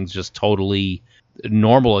and everything's just totally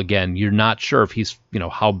normal again, you're not sure if he's,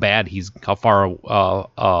 how far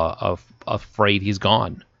afraid he's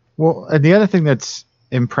gone. Well, and the other thing that's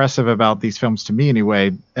impressive about these films, to me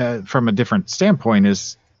anyway, from a different standpoint,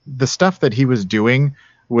 is the stuff that he was doing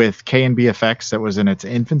with K&B Effects that was in its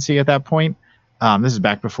infancy at that point. This is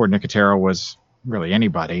back before Nicotero was really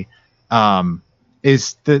anybody.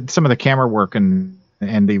 Is some of the camera work and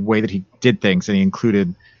the way that he did things, and he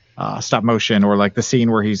included stop motion, or like the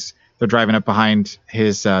scene where they're driving up behind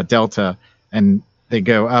his Delta and they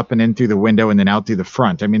go up and in through the window and then out through the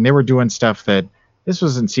front. I mean, they were doing stuff that this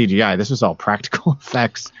wasn't CGI. This was all practical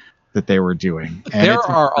effects that they were doing. And there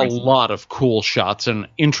are a lot of cool shots and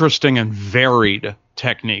interesting and varied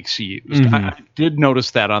techniques used. Mm-hmm. I did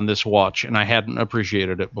notice that on this watch, and I hadn't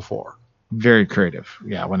appreciated it before. Very creative,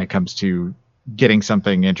 yeah, when it comes to getting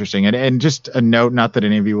something interesting. And just a note, not that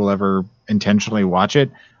any of you will ever intentionally watch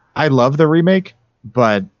it. I love the remake,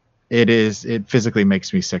 but it physically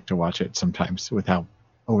makes me sick to watch it sometimes with how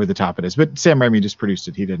over the top it is. But Sam Raimi just produced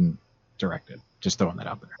it. He didn't direct it. Just throwing that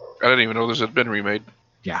out there. I didn't even know this had been remade.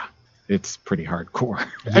 Yeah, it's pretty hardcore.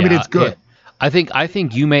 I mean, it's good. I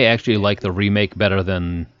think you may actually like the remake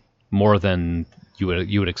more than you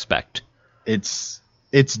would expect. It's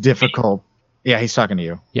difficult. Yeah, he's talking to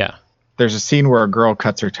you. Yeah. There's a scene where a girl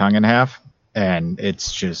cuts her tongue in half, and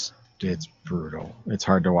it's brutal. It's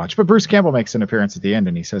hard to watch. But Bruce Campbell makes an appearance at the end,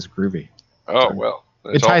 and he says groovy. Oh, well.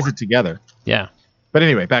 It ties it together. Yeah. But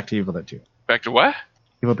anyway, back to Evil Dead 2. Back to what?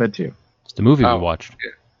 Evil Dead 2. It's the movie we watched.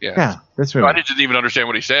 Yeah. That's No, right. I didn't even understand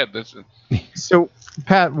what he said. So,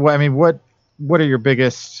 Pat, what are your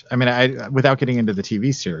biggest? I mean, without getting into the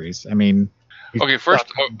TV series, I mean. Okay, first.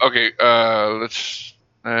 Okay, let's.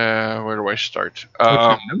 Where do I start?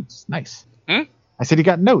 Notes. Nice. Hmm? I said you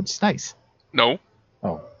got notes. Nice. No.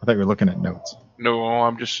 Oh, I thought you were looking at notes. No,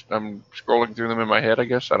 I'm scrolling through them in my head, I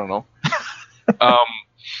guess. I don't know.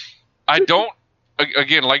 I don't,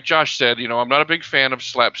 again, like Josh said, I'm not a big fan of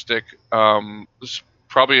slapstick.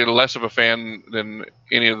 Probably less of a fan than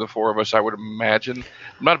any of the four of us, I would imagine.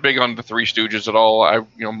 I'm not big on the Three Stooges at all. I,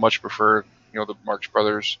 much prefer, the Marx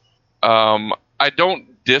Brothers. I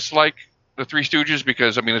don't dislike the Three Stooges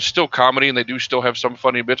because, it's still comedy and they do still have some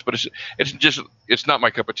funny bits, but it's not my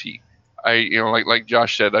cup of tea. Like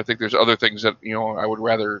Josh said, I think there's other things that, I would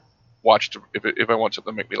rather watch if I want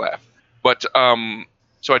something to make me laugh. But,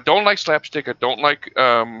 so I don't like slapstick. I don't like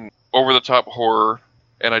over-the-top horror.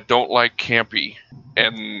 And I don't like campy,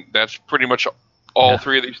 and that's pretty much all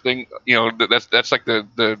three of these things. That's like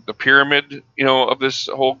the pyramid, of this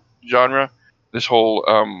whole genre, this whole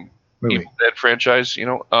Evil Dead franchise.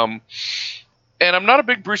 And I'm not a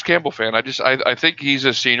big Bruce Campbell fan. I think he's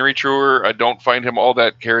a scenery chewer. I don't find him all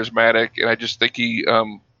that charismatic, and I just think he,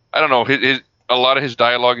 I don't know, a lot of his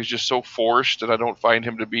dialogue is just so forced, and I don't find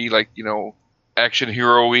him to be like action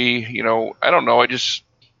hero-y. I don't know.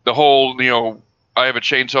 The whole I have a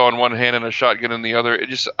chainsaw in one hand and a shotgun in the other.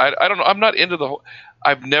 I don't know. I'm not into the whole.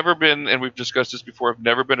 I've never been, and we've discussed this before. I've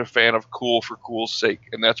never been a fan of cool for cool's sake,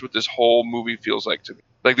 and that's what this whole movie feels like to me.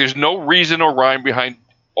 Like there's no reason or rhyme behind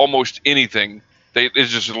almost anything.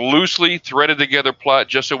 It's just loosely threaded together plot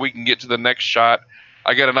just so we can get to the next shot.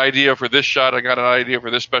 I got an idea for this shot. I got an idea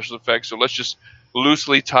for this special effect. So let's just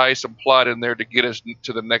loosely tie some plot in there to get us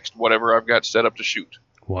to the next whatever I've got set up to shoot.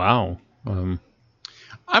 Wow.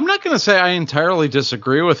 I'm not going to say I entirely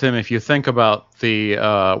disagree with him if you think about the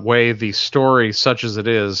way the story, such as it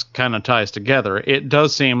is, kind of ties together. It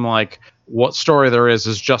does seem like what story there is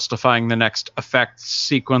justifying the next effect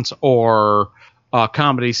sequence or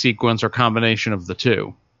comedy sequence or combination of the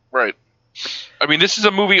two. Right. This is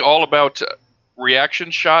a movie all about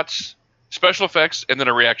reaction shots, special effects, and then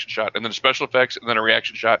a reaction shot, and then special effects, and then a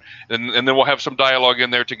reaction shot, and then we'll have some dialogue in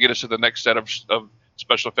there to get us to the next set of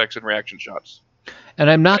special effects and reaction shots. And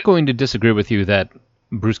I'm not going to disagree with you that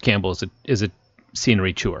Bruce Campbell is a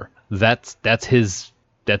scenery chewer. That's his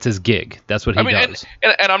gig. That's what he does.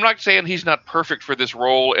 And I'm not saying he's not perfect for this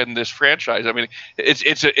role in this franchise.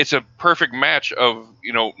 It's a perfect match of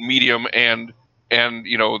medium and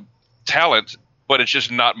talent, but it's just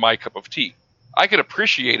not my cup of tea. I could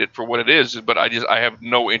appreciate it for what it is, but I have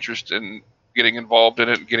no interest in getting involved in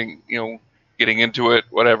it, getting into it,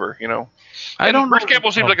 whatever. Bruce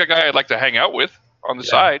Campbell seems like a guy I'd like to hang out with on the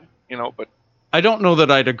side, but I don't know that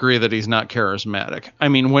I'd agree that he's not charismatic.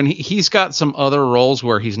 When he's got some other roles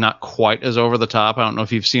where he's not quite as over the top. I don't know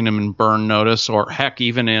if you've seen him in Burn Notice or heck,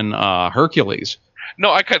 even in Hercules.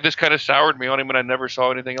 No, this kind of soured me on him, and I never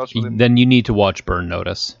saw anything else with him. Then you need to watch Burn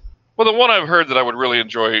Notice. Well, the one I've heard that I would really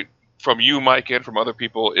enjoy from you, Mike, and from other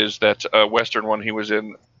people is that Western one he was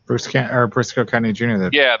in. Briscoe County Jr.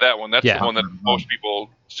 Yeah, that one. That's the one that most people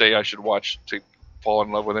say I should watch to fall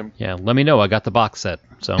in love with him. Yeah, let me know. I got the box set.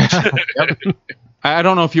 So I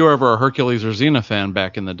don't know if you were ever a Hercules or Xena fan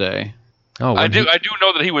back in the day. Oh, I do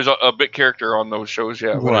know that he was a big character on those shows.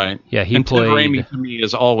 Yeah, right. Yeah, he and played. Ted Raimi to me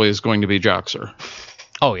is always going to be Joxer.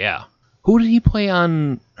 Oh yeah. Who did he play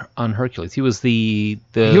on Hercules? He was the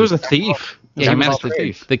He was a thief. Yeah, he was master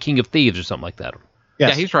thief. The King of Thieves or something like that. Yes.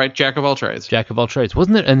 Yeah, he's right. Jack of all trades. Jack of all trades,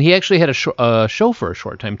 wasn't it? And he actually had a show for a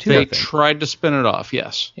short time too. They I think. tried to spin it off.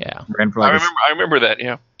 Yes. Yeah. I remember that.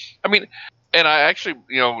 Yeah. And I actually,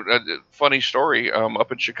 a funny story.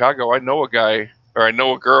 Up in Chicago, I know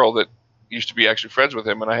a girl that used to be actually friends with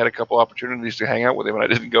him, and I had a couple opportunities to hang out with him, and I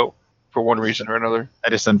didn't go for one reason or another. I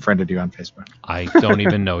just unfriended you on Facebook. I don't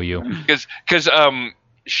even know you. Because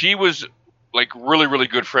she was like really, really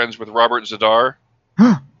good friends with Robert Zadar,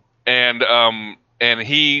 and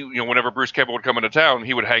he, whenever Bruce Campbell would come into town,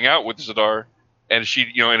 he would hang out with Zadar, and she,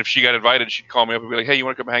 and if she got invited, she'd call me up and be like, "Hey, you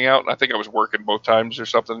want to come hang out?" And I think I was working both times or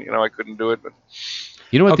something. I couldn't do it. But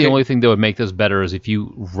you know what? Okay. The only thing that would make this better is if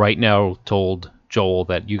you right now told Joel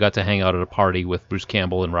that you got to hang out at a party with Bruce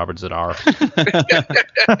Campbell and Robert Zadar.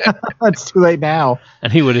 It's too late now.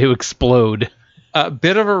 And he would explode. A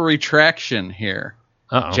bit of a retraction here.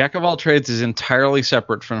 Uh-oh. Jack of all trades is entirely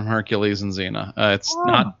separate from Hercules and Xena. It's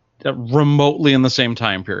not remotely in the same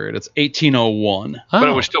time period. It's 1801. But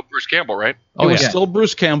it was still Bruce Campbell, right? It was still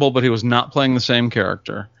Bruce Campbell, but he was not playing the same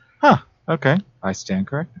character. Huh. Okay. I stand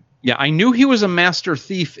corrected. Yeah, I knew he was a master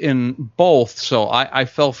thief in both, so I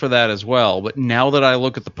fell for that as well. But now that I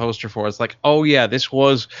look at the poster for it, it's like, oh yeah, this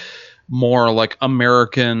was more like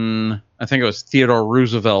American, I think it was Theodore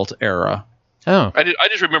Roosevelt era. Oh. I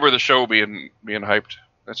just remember the show being hyped.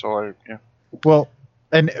 That's all yeah. Well,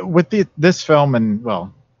 and with this film and,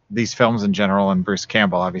 well, these films in general and Bruce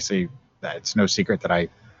Campbell, obviously it's no secret that I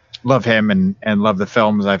love him and love the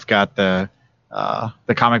films. I've got the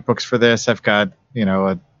comic books for this. I've got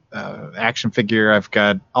a action figure. I've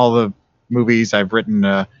got all the movies. I've written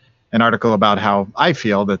an article about how I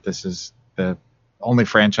feel that this is the only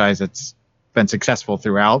franchise that's been successful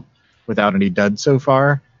throughout without any duds so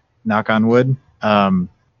far. Knock on wood.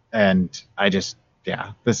 And I just,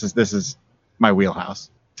 this is my wheelhouse.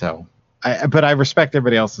 So, but I respect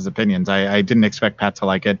everybody else's opinions. I didn't expect Pat to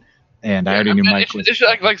like it, and I already knew Mike was. It's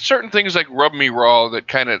like certain things like rub me raw that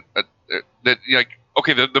kind of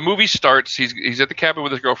okay. The movie starts. He's at the cabin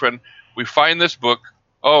with his girlfriend. We find this book.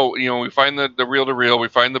 Oh, we find the reel to reel. We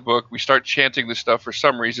find the book. We start chanting this stuff for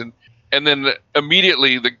some reason, and then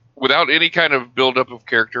immediately without any kind of buildup of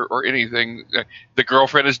character or anything, the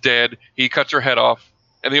girlfriend is dead. He cuts her head off.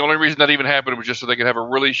 And the only reason that even happened was just so they could have a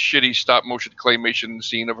really shitty stop motion claymation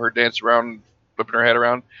scene of her dance around, flipping her head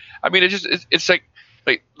around. I mean, it's like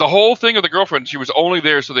the whole thing of the girlfriend, she was only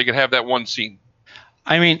there so they could have that one scene.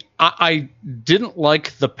 I mean, I didn't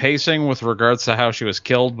like the pacing with regards to how she was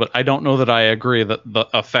killed, but I don't know that I agree that the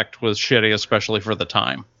effect was shitty, especially for the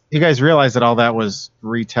time. You guys realize that all that was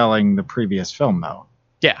retelling the previous film, though?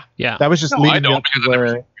 Yeah. That was just leading up to where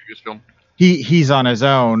the previous film. He's on his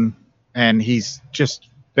own, and he's just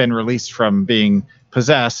been released from being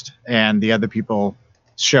possessed, and the other people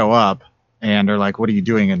show up and are like, what are you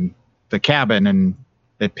doing in the cabin? And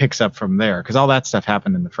it picks up from there, because all that stuff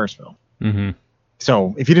happened in the first film. Mm-hmm.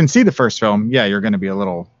 So if you didn't see the first film, you're going to be a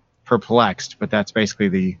little perplexed, but that's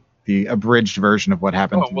basically the abridged version of what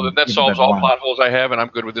happened. Oh, well, then that solves all plot holes I have, and I'm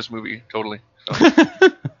good with this movie, totally. So.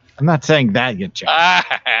 I'm not saying that yet, Jeff.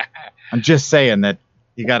 I'm just saying that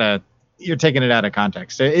you're taking it out of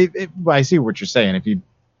context. I see what you're saying. If you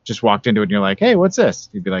just walked into it and you're like, hey, what's this?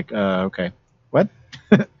 You'd be like, okay, what?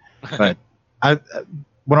 But one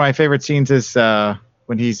of my favorite scenes is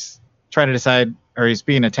when he's trying to decide, or he's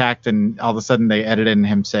being attacked, and all of a sudden they edit in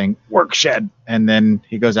him saying, work shed. And then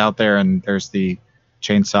he goes out there and there's the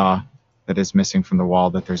chainsaw that is missing from the wall,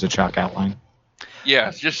 that there's a chalk outline.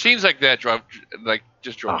 Yeah, just scenes like that drove me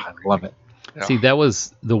I love it. Yeah. See, that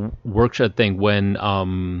was the workshop thing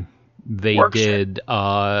when they did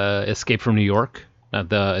Escape from New York.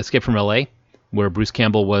 The Escape from LA, where Bruce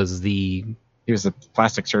Campbell was he was a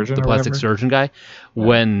plastic surgeon. The plastic surgeon guy. Yeah.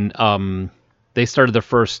 When they started the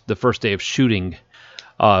first day of shooting,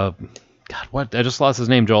 God, what? I just lost his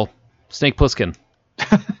name, Joel. Snake Plissken.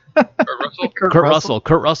 Kurt Russell.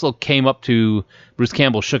 Kurt Russell came up to Bruce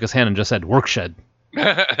Campbell, shook his hand, and just said, "Work shed."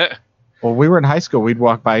 Well, we were in high school. We'd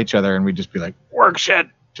walk by each other and we'd just be like, "Work shed,"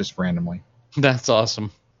 just randomly. That's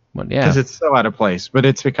awesome. But yeah, because it's so out of place, but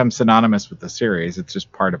it's become synonymous with the series. It's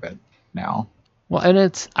just part of it now. Well,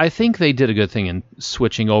 and I think they did a good thing in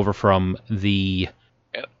switching over from the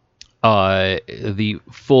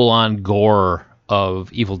full-on gore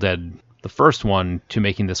of Evil Dead, the first one, to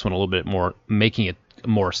making this one a little bit more, making it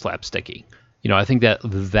more slapsticky. I think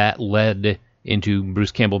that led into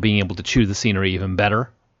Bruce Campbell being able to chew the scenery even better,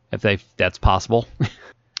 if that's possible.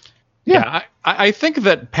 Yeah, I think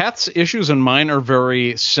that Pat's issues and mine are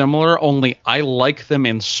very similar, only I like them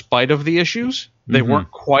in spite of the issues. They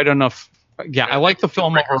weren't quite enough. Yeah, I like the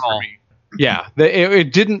film overall. Yeah,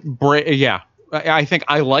 it didn't break. Yeah, I think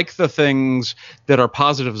I like the things that are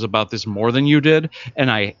positives about this more than you did, and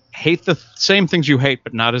I hate the same things you hate,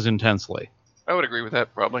 but not as intensely. I would agree with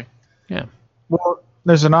that, probably. Yeah. Well,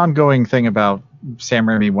 there's an ongoing thing about Sam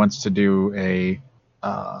Raimi wants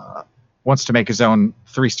to make his own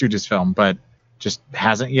Three Stooges film, but just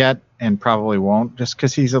hasn't yet, and probably won't, just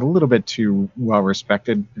because he's a little bit too well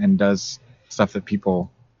respected and does stuff that people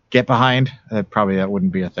get behind. Probably that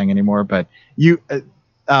wouldn't be a thing anymore. But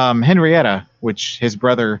Henrietta, which his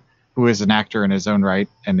brother, who is an actor in his own right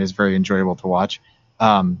and is very enjoyable to watch,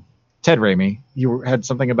 Ted Raimi. You had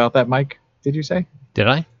something about that, Mike? Did you say? Did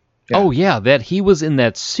I? Yeah. Oh yeah, that he was in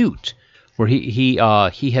that suit where he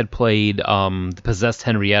had played the possessed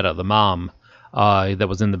Henrietta, the mom, that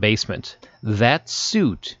was in the basement. That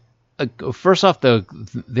suit. First off,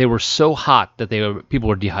 they were so hot that people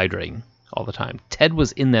were dehydrating all the time. Ted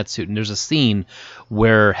was in that suit, and there's a scene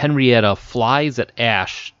where Henrietta flies at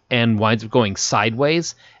Ash and winds up going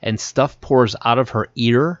sideways, and stuff pours out of her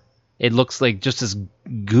ear. It looks like just this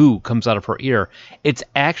goo comes out of her ear. It's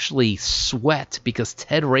actually sweat, because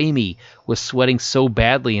Ted Raimi was sweating so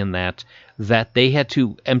badly in that they had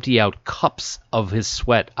to empty out cups of his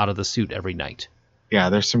sweat out of the suit every night. Yeah,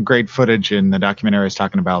 there's some great footage in the documentary I was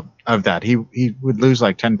talking about of that. He would lose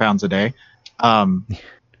like 10 pounds a day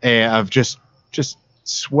of just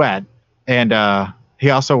sweat. And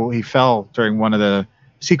he fell during one of the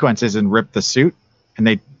sequences and ripped the suit. And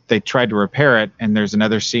they they tried to repair it, and there's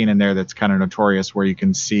another scene in there that's kind of notorious where you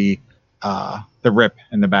can see the rip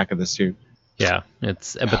in the back of the suit. Yeah,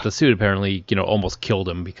 but the suit apparently, almost killed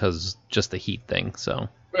him because just the heat thing. So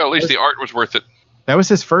Well, at least the art was worth it. That was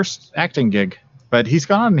his first acting gig, but he's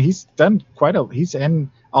done he's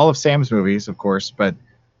in all of Sam's movies, of course, but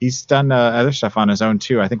he's done other stuff on his own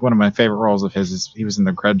too. I think one of my favorite roles of his is he was in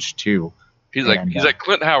The Grudge 2. He's like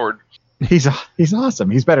Clint Howard. He's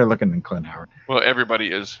awesome. He's better looking than Clint Howard. Well,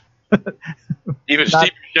 everybody is. Even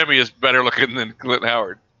Steve Buscemi is better looking than Clint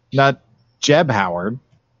Howard. Not Jeb Howard,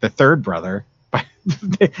 the third brother.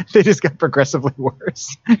 They just got progressively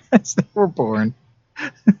worse as they were born.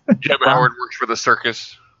 Jeb Howard works for the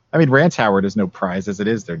circus. I mean, Rance Howard is no prize as it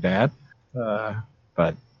is their dad.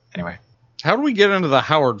 But anyway. How do we get into the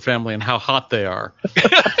Howard family and how hot they are?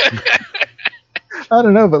 I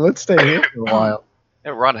don't know, but let's stay here for a while.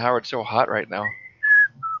 Yeah, Ron Howard's so hot right now.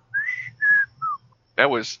 That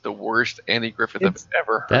was the worst Andy Griffith I've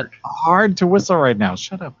ever heard. Hard to whistle right now.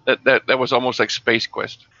 Shut up. That was almost like Space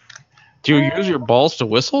Quest. Do you use your balls to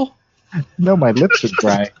whistle? No, my lips are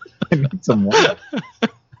dry. I need some water.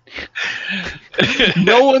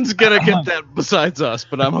 No one's going to get that besides us,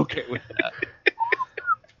 but I'm okay with that.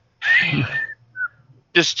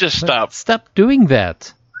 Just stop. Stop doing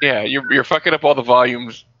that. Yeah, you're fucking up all the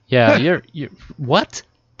volumes. Yeah, you're what?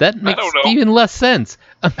 That makes don't know. even less sense.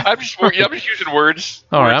 I'm just using words.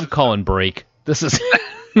 All right, I'm calling break. This is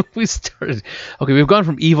we started. Okay, we've gone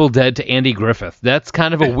from Evil Dead to Andy Griffith. That's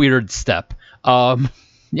kind of a weird step.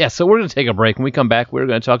 Yeah, so we're going to take a break. When we come back, we're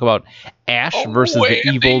going to talk about Ash versus the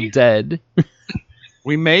Evil Dead.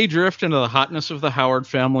 We may drift into the hotness of the Howard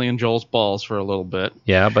family and Joel's balls for a little bit.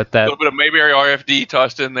 Yeah, but A that... little bit of Mayberry RFD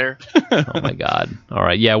tossed in there. Oh, my God. All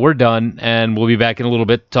right, yeah, we're done, and we'll be back in a little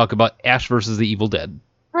bit to talk about Ash versus the Evil Dead.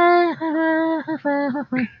 I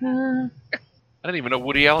didn't even know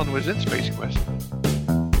Woody Allen was in Space Quest.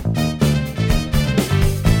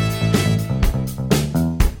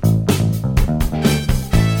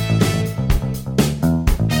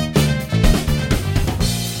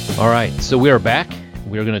 All right, so we are back.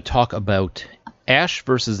 We are going to talk about Ash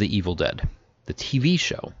versus the Evil Dead, the TV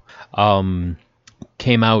show.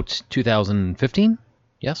 Came out 2015,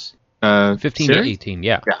 yes? 15 to series? 18,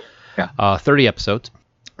 yeah. Yeah. 30 episodes.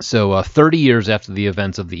 So 30 years after the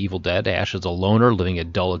events of The Evil Dead, Ash is a loner living a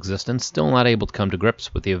dull existence, still not able to come to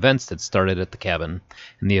grips with the events that started at the cabin.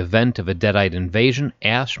 In the event of a Deadite invasion,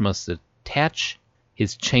 Ash must attach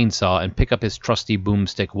his chainsaw and pick up his trusty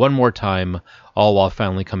boomstick one more time, all while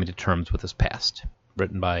finally coming to terms with his past.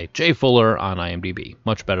 Written by Jay Fuller on IMDb.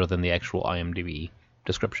 Much better than the actual IMDb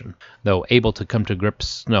description. Though able to come to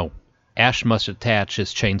grips... No. Ash must attach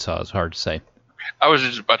his chainsaw is hard to say. I was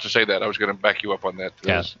just about to say that. I was going to back you up on that.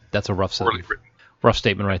 Yeah, that's a rough Poorly written. rough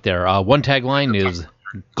statement right there. One tagline is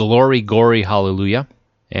 "Glory, gory, hallelujah,"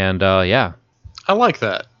 and yeah, I like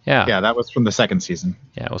that. Yeah, that was from the second season.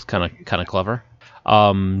 Yeah, it was kind of clever.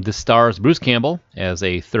 This stars Bruce Campbell as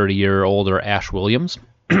a 30-year-older Ash Williams,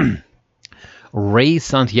 Ray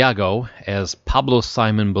Santiago as Pablo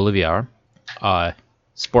Simon Bolivar,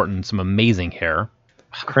 sporting some amazing hair.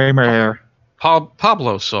 Kramer hair.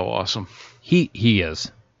 Pablo's so awesome. He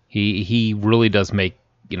is. He really does make,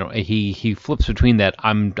 he flips between that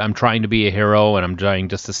I'm trying to be a hero and I'm trying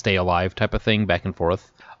just to stay alive type of thing back and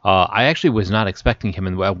forth. I actually was not expecting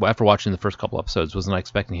him, after watching the first couple episodes, was not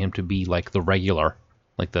expecting him to be like the regular,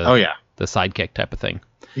 like the the sidekick type of thing.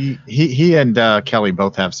 He and Kelly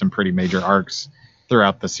both have some pretty major arcs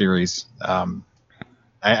throughout the series. I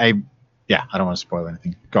don't want to spoil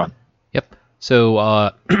anything. Go on. Yep.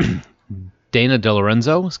 So Dana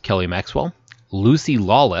DeLorenzo as Kelly Maxwell, Lucy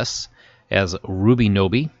Lawless as Ruby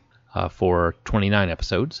Noby for 29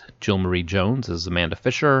 episodes, Jill Marie Jones as Amanda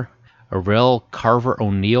Fisher, Arel Carver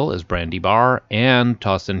O'Neill as Brandy Barr, and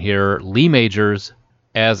tossed in here Lee Majors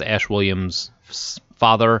as Ash Williams'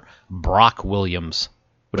 father, Brock Williams,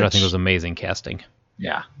 which I think was amazing casting.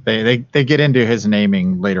 Yeah, they get into his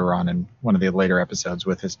naming later on in one of the later episodes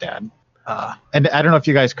with his dad. And I don't know if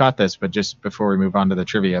you guys caught this, but just before we move on to the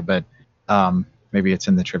trivia, but maybe it's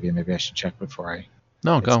in the trivia. Maybe I should check before I...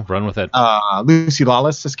 No, go. Run with it. Lucy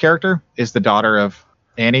Lawless' character is the daughter of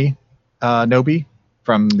Annie Noby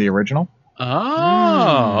from the original.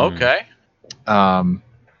 Oh, okay.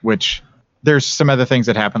 Which there's some other things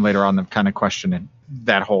that happen later on that kind of question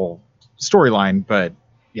that whole storyline. But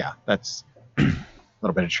yeah, that's a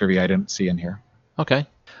little bit of trivia I didn't see in here. Okay.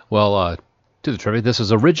 Well, to the trivia, this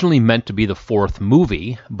was originally meant to be the fourth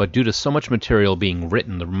movie, but due to so much material being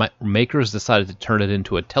written, the makers decided to turn it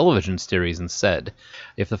into a television series instead.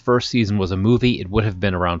 If the first season was a movie, it would have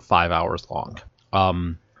been around 5 hours long.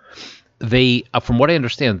 they, from what I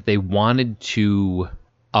understand, they wanted to.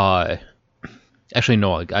 Actually,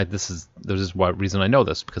 no. This is one reason I know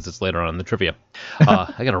this, because it's later on in the trivia.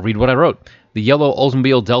 I got to read what I wrote. The yellow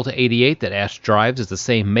Oldsmobile Delta 88 that Ash drives is the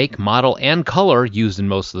same make, model, and color used in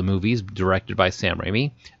most of the movies, directed by Sam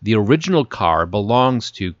Raimi. The original car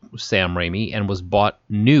belongs to Sam Raimi and was bought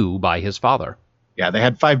new by his father. Yeah, they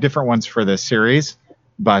had 5 different ones for this series,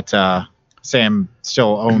 but Sam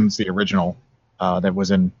still owns the original that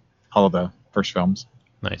was in all of the first films.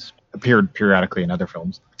 Nice. Appeared periodically in other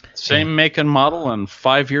films. Same make and model and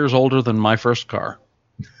 5 years older than my first car.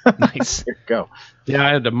 Nice. There you go.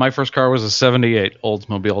 Yeah, my first car was a 78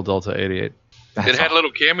 Oldsmobile Delta 88. It had a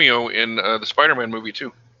little cameo in the Spider-Man movie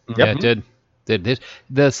too. Yeah, it did.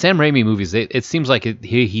 The Sam Raimi movies, it seems like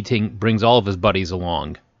he brings all of his buddies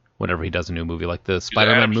along whenever he does a new movie, like the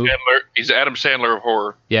Spider-Man movie. He's Adam Sandler of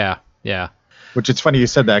horror. Yeah. Which it's funny you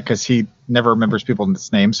said that, because he never remembers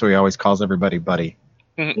people's names, so he always calls everybody buddy.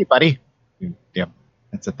 Hey, buddy. Yep,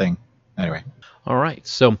 that's a thing. Anyway. All right.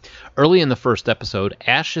 So early in the first episode,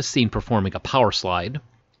 Ash is seen performing a power slide,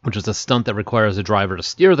 which is a stunt that requires a driver to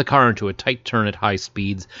steer the car into a tight turn at high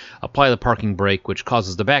speeds, apply the parking brake, which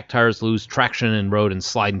causes the back tires to lose traction in road and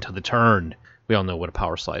slide into the turn. We all know what a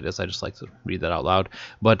power slide is. I just like to read that out loud.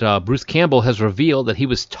 But Bruce Campbell has revealed that he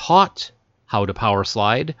was taught how to power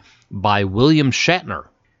slide by William Shatner,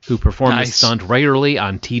 who performed the stunt regularly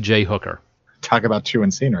on T.J. Hooker. Talk about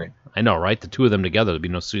chewing scenery. I know, right? The two of them together, there'd be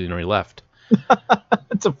no scenery left.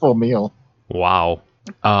 It's a full meal. Wow.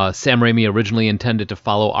 Sam Raimi originally intended to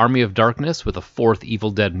follow Army of Darkness with a 4th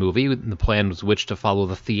Evil Dead movie. The plan was which to follow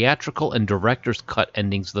the theatrical and director's cut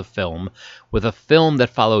endings of the film, with a film that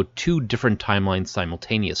followed 2 different timelines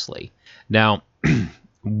simultaneously. Now,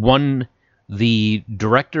 the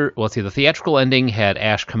theatrical ending had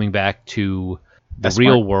Ash coming back to the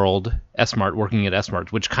real world, S-Mart, working at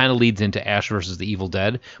S-Mart, which kind of leads into Ash versus the Evil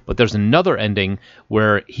Dead. But there's another ending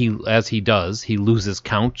where he loses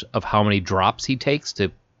count of how many drops he takes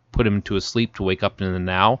to put him to a sleep to wake up in the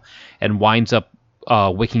now, and winds up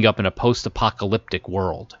waking up in a post-apocalyptic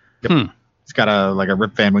world. Yep. He's got a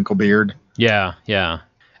Rip Van Winkle beard. Yeah.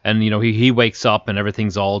 And, he wakes up and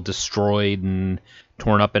everything's all destroyed and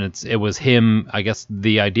torn up, and it was him. I guess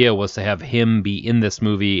the idea was to have him be in this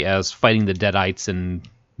movie as fighting the Deadites in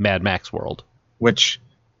Mad Max world. Which,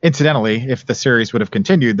 incidentally, if the series would have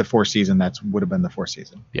continued the 4th season, that would have been the 4th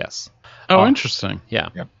season. Yes. Oh, interesting. Yeah.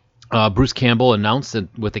 Yep. Bruce Campbell announced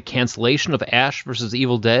that with the cancellation of Ash vs.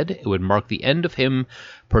 Evil Dead, it would mark the end of him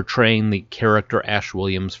portraying the character Ash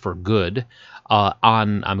Williams for good.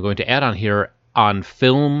 I'm going to add on here, on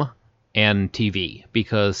film and TV,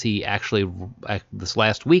 because he actually this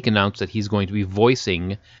last week announced that he's going to be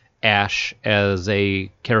voicing Ash as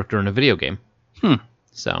a character in a video game.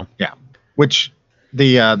 So yeah, which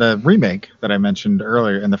the remake that I mentioned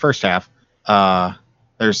earlier in the first half,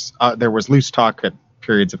 there was loose talk at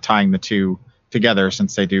periods of tying the two together,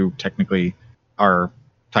 since they do technically are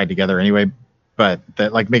tied together anyway, but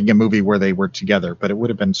that like making a movie where they were together. But it would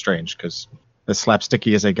have been strange, because as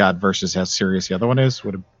slapsticky as they got versus how serious the other one is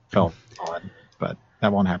would have felt odd, but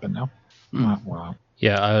that won't happen now. Wow.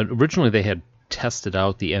 Yeah, originally they had tested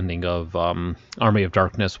out the ending of Army of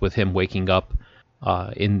Darkness with him waking up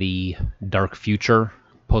in the dark future,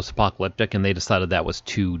 post-apocalyptic, and they decided that was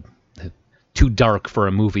too dark for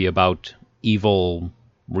a movie about evil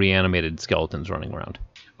reanimated skeletons running around.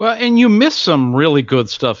 Well, and you miss some really good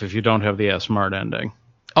stuff if you don't have the S-Mart ending.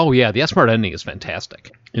 Oh yeah, the S-Mart ending is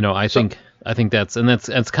fantastic. I think that's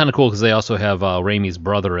kind of cool, because they also have Raimi's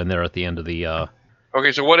brother in there at the end of the.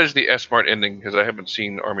 Okay, so what is the S-Mart ending? Because I haven't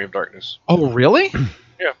seen Army of Darkness. Oh, really?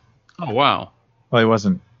 Yeah. Oh, wow. Well, he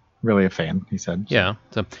wasn't really a fan, he said. Yeah.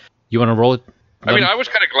 So, you want to roll it? I mean, I was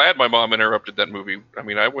kind of glad my mom interrupted that movie. I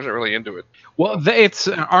mean, I wasn't really into it. Well, it's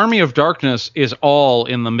Army of Darkness is all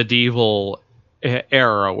in the medieval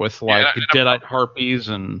era with the Deadite harpies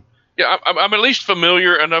and. Yeah, I'm at least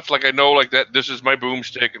familiar enough. Like I know, like that. This is my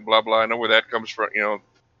boomstick and blah blah. I know where that comes from.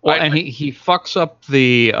 Well, and he fucks up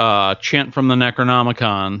the chant from the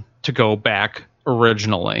Necronomicon to go back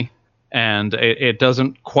originally, and it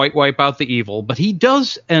doesn't quite wipe out the evil, but he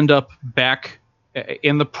does end up back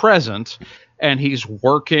in the present, and he's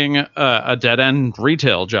working a dead-end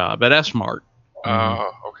retail job at S-Mart.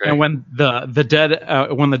 Okay. And when the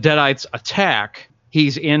Deadites attack,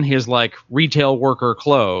 he's in his retail worker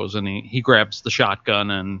clothes, and he grabs the shotgun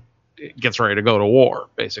and gets ready to go to war,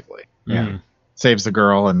 basically. Yeah. Saves the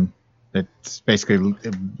girl, and it's basically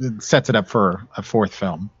it sets it up for a 4th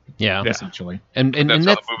film. Yeah. Essentially. And that's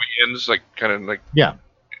how the movie ends, yeah.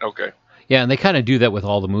 Okay. Yeah, and they kind of do that with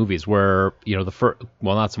all the movies where,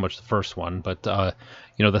 well, not so much the first one, but,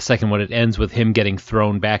 the second one, it ends with him getting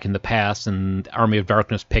thrown back in the past, and Army of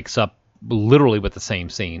Darkness picks up literally with the same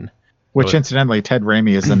scene. Which, incidentally, Ted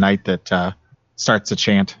Raimi is the knight that starts a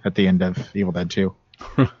chant at the end of Evil Dead 2.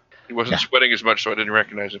 He wasn't sweating as much, so I didn't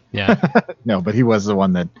recognize him. Yeah. No, but he was the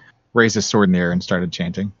one that raised his sword in the air and started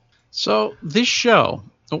chanting. So this show,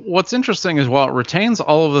 what's interesting is while it retains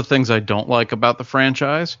all of the things I don't like about the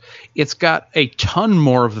franchise, it's got a ton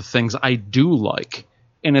more of the things I do like.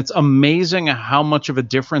 And it's amazing how much of a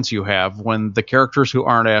difference you have when the characters who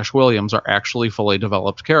aren't Ash Williams are actually fully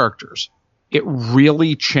developed characters. It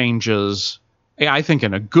really changes, I think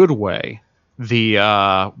in a good way,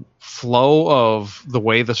 the flow of the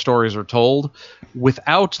way the stories are told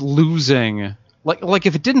without losing... Like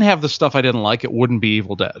if it didn't have the stuff I didn't like, it wouldn't be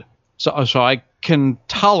Evil Dead. So I can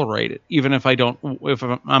tolerate it, even if I'm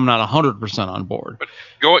not 100% on board. But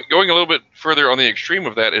going a little bit further on the extreme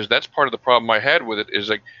of that that's part of the problem I had with it is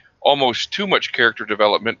like almost too much character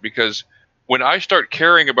development, because when I start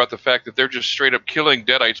caring about the fact that they're just straight up killing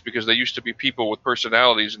Deadites because they used to be people with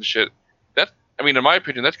personalities and shit, in my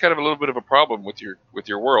opinion, that's kind of a little bit of a problem with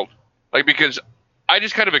your world. Like, because I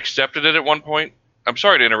just kind of accepted it at one point. I'm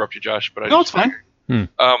sorry to interrupt you, Josh, but it's fine.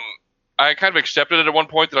 I kind of accepted it at one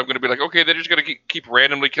point that I'm going to be like, okay, they're just going to keep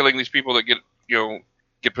randomly killing these people that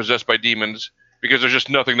get possessed by demons because there's just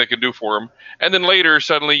nothing they can do for them. And then later,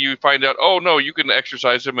 suddenly you find out, oh no, you can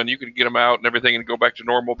exorcise them and you can get them out and everything and go back to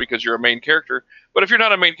normal because you're a main character. But if you're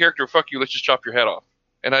not a main character, fuck you, let's just chop your head off.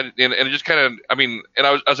 And it just kind of, and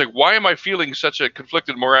I was like, why am I feeling such a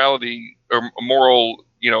conflicted morality or moral,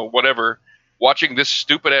 whatever, watching this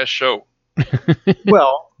stupid ass show?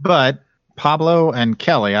 Well, but Pablo and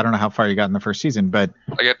Kelly, I don't know how far you got in the first season, but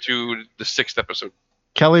I got to the 6th episode.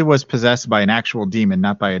 Kelly was possessed by an actual demon,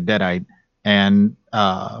 not by a Deadite. And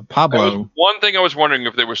Pablo... That was one thing I was wondering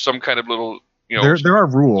if there was some kind of little... There are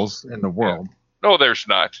rules in the world. Yeah. No, there's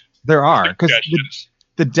not. There are. Because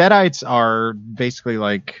the Deadites are basically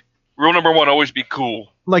like... Rule number 1, always be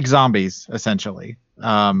cool. Like zombies, essentially.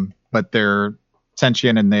 But they're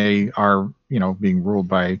sentient and they are, being ruled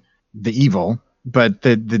by the evil. But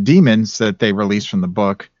the demons that they release from the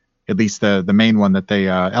book, at least the main one that they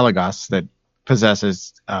Elagos that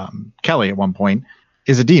possesses Kelly at one point,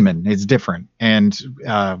 is a demon. It's different, and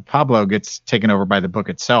Pablo gets taken over by the book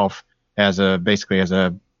itself as a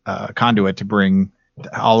conduit to bring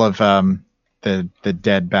all of the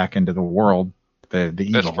dead back into the world. The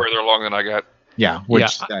evil. That's further along than I got. Yeah,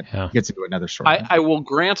 gets into another story. I will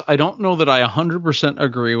grant, I don't know that I 100%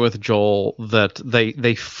 agree with Joel that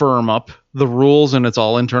they firm up the rules and it's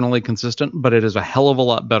all internally consistent, but it is a hell of a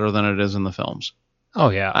lot better than it is in the films. Oh,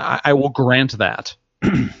 yeah. I will grant that.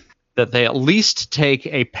 That they at least take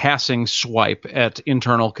a passing swipe at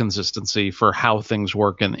internal consistency for how things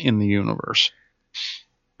work in the universe.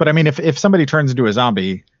 But if somebody turns into a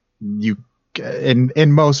zombie,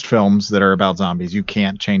 in most films that are about zombies, you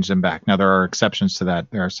can't change them back. Now, there are exceptions to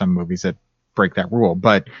that. There are some movies that break that rule,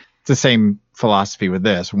 but it's the same philosophy with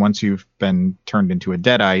this. Once you've been turned into a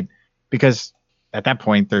Deadite, because at that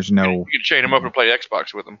point, there's no... You can chain them up and play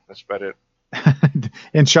Xbox with them. That's about it.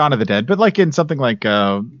 In Shaun of the Dead, but like in something like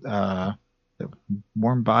Warm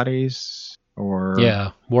Bodies or...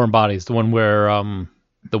 Yeah, Warm Bodies, the one where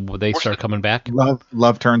they start coming back.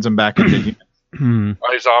 Love turns them back into humans.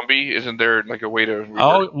 iZombie, isn't there like a way to revert?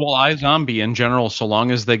 Oh, well, iZombie in general, so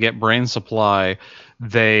long as they get brain supply,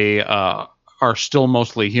 they are still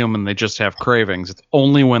mostly human. They just have cravings. It's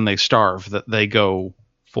only when they starve that they go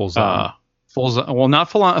full zombie. Well, not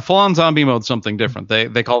full on zombie mode. Something different.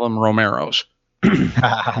 They call them Romeros.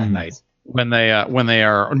 Nice. When they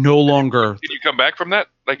are no longer. Can you come back from that?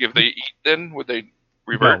 Like if they eat, then would they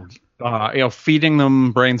revert? Feeding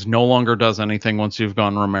them brains no longer does anything once you've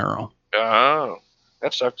gone Romero. Oh,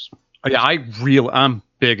 that sucks. Yeah, I'm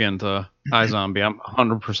big into iZombie. I'm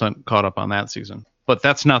 100% caught up on that season. But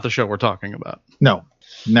that's not the show we're talking about. No.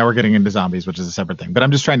 Now we're getting into zombies, which is a separate thing. But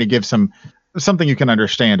I'm just trying to give something you can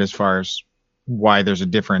understand as far as why there's a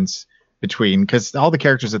difference between, because all the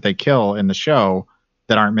characters that they kill in the show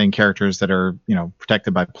that aren't main characters that are,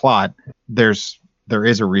 protected by plot, there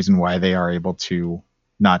is a reason why they are able to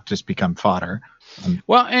not just become fodder.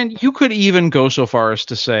 Well, and you could even go so far as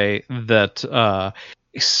to say that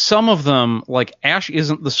some of them, like Ash,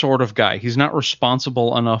 isn't the sort of guy. He's not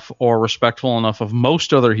responsible enough or respectful enough of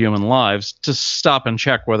most other human lives to stop and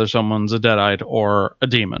check whether someone's a Deadite or a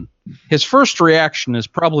demon. His first reaction is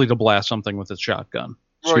probably to blast something with his shotgun.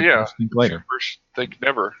 Well, yeah. Think later. First, think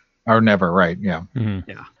never. Or never, right? Yeah. Mm-hmm.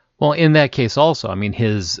 Yeah. Well, in that case, also,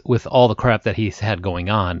 with all the crap that he's had going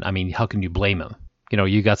on, how can you blame him?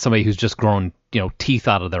 you got somebody who's just grown, teeth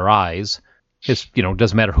out of their eyes. It's,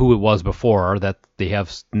 doesn't matter who it was before that they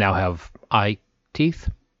now have eye teeth.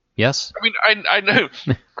 Yes. I mean, I know.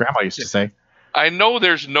 Grandma used to say. I know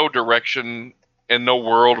there's no direction and no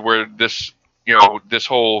world where this, this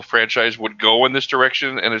whole franchise would go in this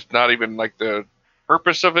direction, and it's not even like the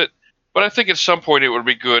purpose of it. But I think at some point it would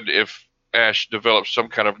be good if Ash develops some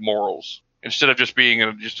kind of morals instead of just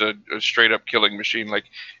being just a straight up killing machine. Like,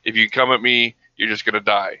 if you come at me, you're just gonna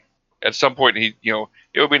die. At some point, it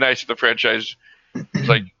would be nice if the franchise was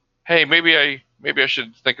like, hey, maybe I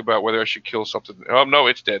should think about whether I should kill something. Oh no,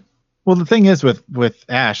 it's dead. Well, the thing is with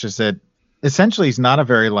Ash is that essentially he's not a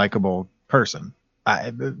very likable person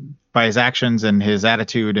by his actions and his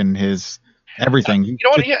attitude and his everything. You know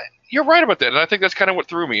what? Yeah, you're right about that, and I think that's kind of what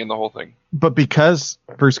threw me in the whole thing. But because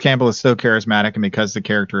Bruce Campbell is so charismatic and because the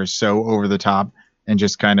character is so over the top and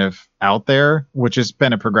just kind of out there, which has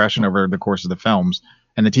been a progression over the course of the films,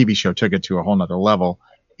 and the TV show took it to a whole nother level,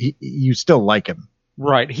 you still like him.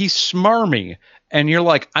 Right. He's smarmy, and you're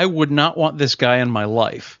like, I would not want this guy in my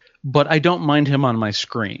life, but I don't mind him on my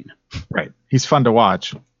screen. Right. He's fun to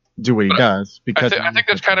watch, do what he does. Because I think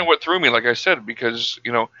that's kind of what threw me, like I said, because,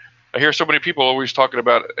 I hear so many people always talking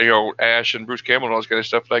about, Ash and Bruce Campbell and all this kind of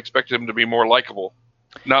stuff, and I expected him to be more likable.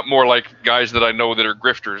 Not more like guys that I know that are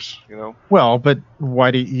grifters, Well, but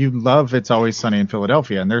why do you love It's Always Sunny in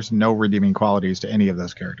Philadelphia? And there's no redeeming qualities to any of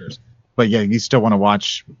those characters. But yeah, you still want to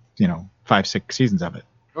watch, 5-6 seasons of it.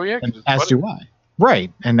 Oh, yeah. And as do I.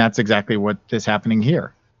 Right. And that's exactly what is happening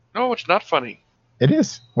here. No, it's not funny. It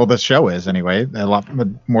is. Well, the show is anyway, a lot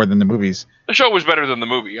more than the movies. The show was better than the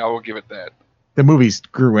movie. I will give it that. The movies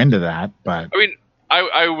grew into that, but I mean,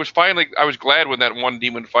 I was glad when that one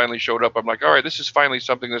demon finally showed up. I'm like, all right, this is finally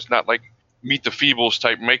something that's not like Meet the Feebles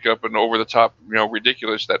type makeup and over the top,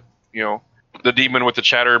 ridiculous. That the demon with the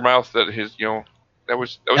chatter mouth that his, that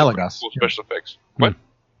was Elagos. Cool special effects. What?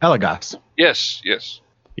 Elagos. Yes.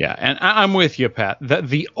 Yeah, and I'm with you, Pat.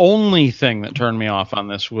 The only thing that turned me off on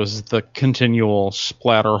this was the continual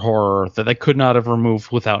splatter horror that they could not have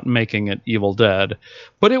removed without making it Evil Dead.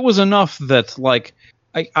 But it was enough that, like,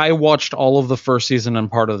 I watched all of the first season and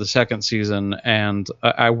part of the second season, and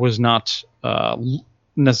I was not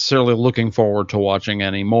necessarily looking forward to watching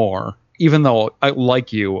any more. Even though, I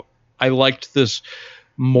liked this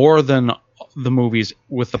more than the movies,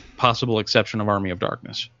 with the possible exception of Army of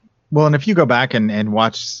Darkness. Well, and if you go back and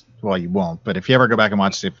watch, well, you won't, but if you ever go back and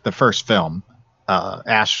watch the first film,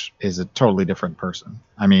 Ash is a totally different person.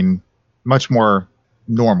 I mean, much more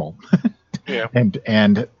normal. Yeah.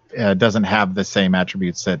 and doesn't have the same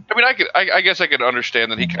attributes that. I mean, I guess I could understand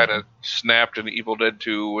that he kind of snapped in Evil Dead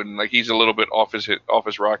 2, and like he's a little bit off his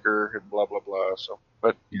rocker and blah blah blah. So,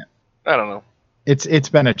 but yeah, I don't know. It's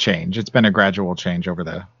been a change. It's been a gradual change over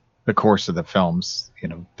the course of the films.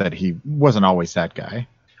 That he wasn't always that guy.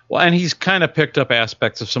 Well, and he's kind of picked up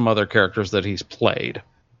aspects of some other characters that he's played,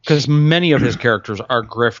 because many of his characters are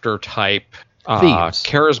grifter type,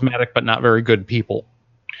 charismatic but not very good people.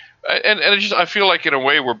 And I feel like in a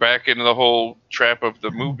way we're back into the whole trap of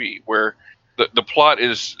the movie where the plot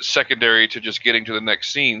is secondary to just getting to the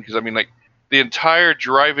next scene. Because I mean, like the entire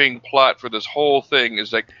driving plot for this whole thing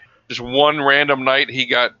is like just one random night he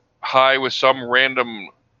got high with some random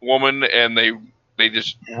woman and they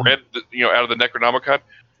just read out of the Necronomicon.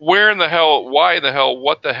 Where in the hell, why in the hell,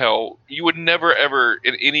 what the hell? You would never, ever,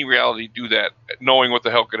 in any reality, do that, knowing what the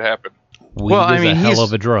hell could happen. Weed is a hell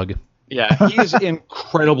of a drug. Yeah, he's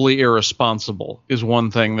incredibly irresponsible, is one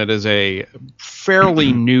thing that is a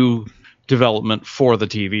fairly new development for the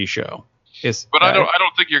TV show. But I don't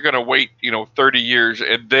think you're going to wait, 30 years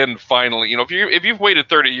and then finally, if you've waited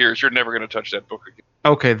 30 years, you're never going to touch that book again.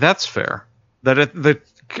 Okay, that's fair. That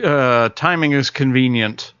the timing is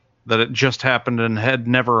convenient. That it just happened and had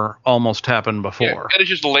never almost happened before. Yeah, and it's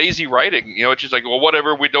just lazy writing. It's just like, well,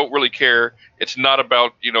 whatever, we don't really care. It's not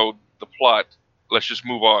about, the plot. Let's just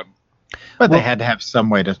move on. But they had to have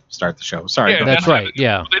some way to start the show. Sorry. Yeah, that's right.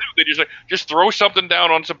 Yeah. They just throw something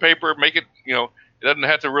down on some paper, make it, it doesn't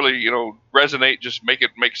have to really, resonate. Just make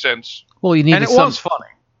it make sense. Well, you need and it was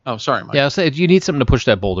funny. Oh, sorry, Mike. Yeah, so you need something to push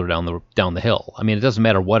that boulder down the hill. I mean, it doesn't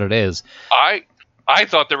matter what it is. I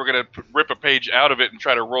thought they were going to rip a page out of it and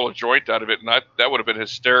try to roll a joint out of it, and that would have been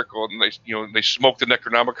hysterical. And they smoked the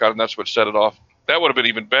Necronomicon, and that's what set it off. That would have been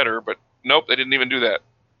even better, but nope, they didn't even do that.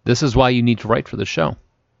 This is why you need to write for the show.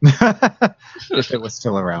 If it was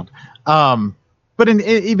still around. But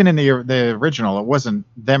even in the original, it wasn't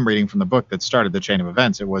them reading from the book that started the chain of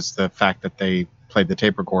events. It was the fact that they played the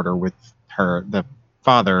tape recorder with the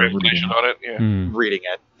father reading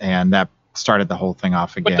it, and that started the whole thing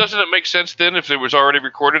off again. But doesn't it make sense then if it was already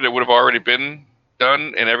recorded, it would have already been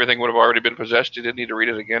done and everything would have already been possessed, you didn't need to read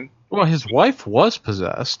it again. Well, his wife was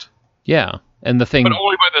possessed. Yeah, and the thing. But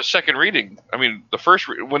only by the second reading. I mean, the first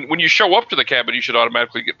when you show up to the cabin, you should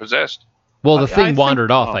automatically get possessed. Well, the I thing think-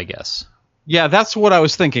 wandered off, oh. I guess. Yeah, that's what I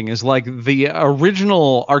was thinking, is like the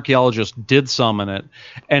original archaeologist did summon it,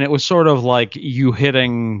 and it was sort of like you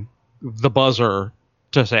hitting the buzzer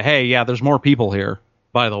to say, hey, yeah, there's more people here,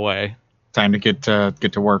 by the way. Time to get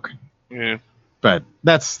to work. Yeah. But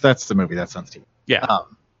that's the movie. That's on Steve. Yeah.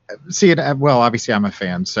 See it. Well, obviously I'm a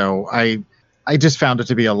fan, so I just found it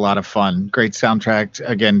to be a lot of fun. Great soundtrack.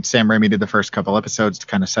 Again, Sam Raimi did the first couple episodes to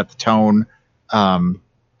kind of set the tone.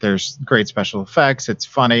 There's great special effects. It's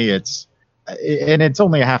funny. And it's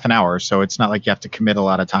only a half an hour, so it's not like you have to commit a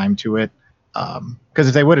lot of time to it. Because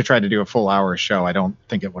if they would have tried to do a full hour show, I don't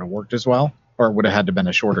think it would have worked as well, or it would have had to been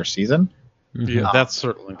a shorter season. Yeah, that's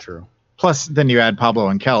certainly true. Plus, then you add Pablo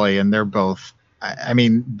and Kelly, and they're both. I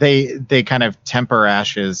mean, they kind of temper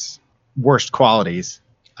Ash's worst qualities.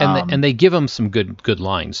 And they give him some good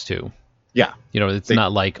lines too. Yeah, It's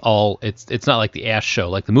not like it's not like the Ash show,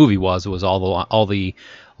 like the movie was. It was all the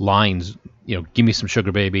lines. Give me some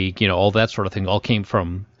sugar, baby. All that sort of thing all came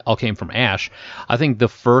from Ash. I think the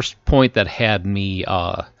first point that had me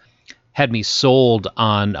sold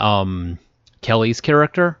on Kelly's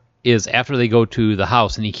character is after they go to the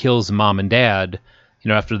house and he kills mom and dad.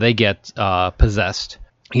 After they get possessed,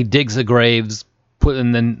 he digs the graves,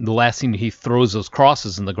 and then the last scene he throws those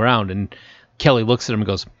crosses in the ground, and Kelly looks at him and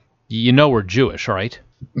goes, we're Jewish, right?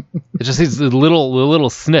 It's just these little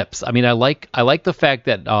snips. I mean, I like the fact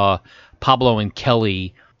that Pablo and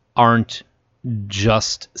Kelly aren't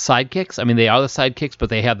just sidekicks. I mean, they are the sidekicks, but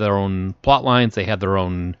they have their own plot lines. They have their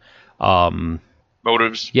own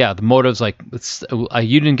Motives. Yeah, the motives. Like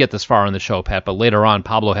you didn't get this far in the show, Pat, but later on,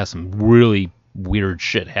 Pablo has some really weird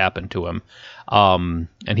shit happen to him, and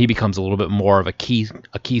he becomes a little bit more of a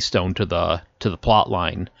keystone to the plot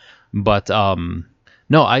line. But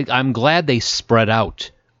no, I'm glad they spread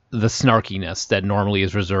out the snarkiness that normally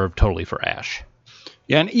is reserved totally for Ash.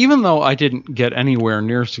 Yeah, and even though I didn't get anywhere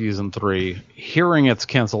near season 3, hearing its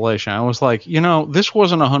cancellation, I was like, this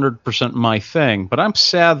wasn't 100% my thing, but I'm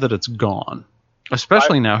sad that it's gone.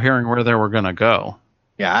 Especially now hearing where they were going to go.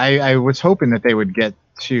 Yeah, I was hoping that they would get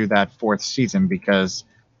to that fourth season because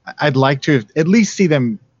I'd like to at least see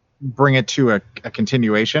them bring it to a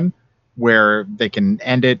continuation where they can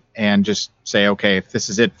end it and just say, okay, if this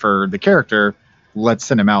is it for the character, let's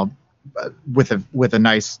send him out with a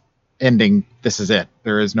nice ending. This is it.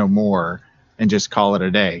 There is no more, and just call it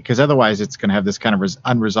a day. Because otherwise it's going to have this kind of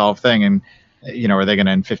unresolved thing. And, are they going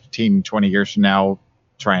to in 15, 20 years from now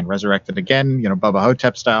try and resurrect it again, Bubba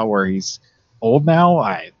Hotep style where he's old now?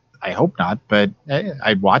 I hope not, but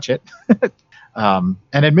I'd watch it. And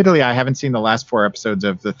admittedly, I haven't seen the last 4 episodes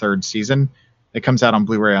of the 3rd season. It comes out on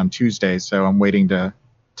Blu-ray on Tuesday, so I'm waiting to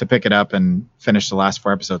pick it up and finish the last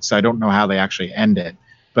 4 episodes. So I don't know how they actually end it.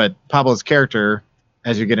 But Pablo's character,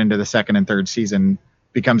 as you get into the 2nd and 3rd season,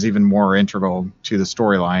 becomes even more integral to the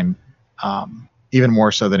storyline, even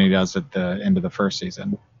more so than he does at the end of the 1st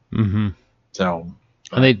season. Mm-hmm. So,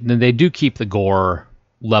 and they do keep the gore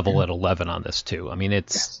level at 11 on this too. I mean,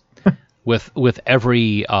 it's with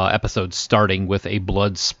every episode starting with a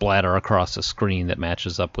blood splatter across the screen that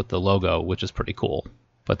matches up with the logo, which is pretty cool.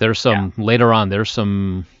 But there's some later on. There's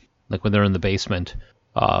some like when they're in the basement.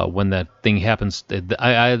 When that thing happens,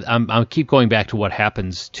 I keep going back to what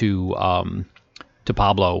happens to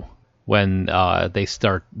Pablo when they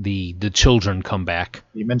start the children come back.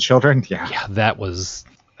 Demon children, Yeah, that was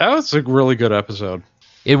a really good episode.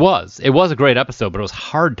 It was a great episode, but it was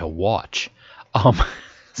hard to watch.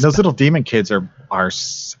 Those little demon kids are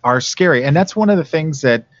scary, and that's one of the things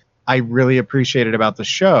that I really appreciated about the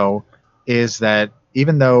show is that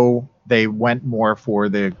even though they went more for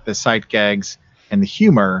the sight gags and the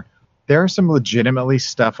humor, there are some legitimately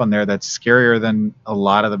stuff on there that's scarier than a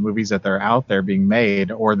lot of the movies that are out there being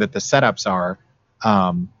made, or that the setups are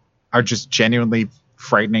just genuinely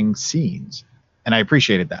frightening scenes. And I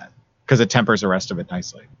appreciated that because it tempers the rest of it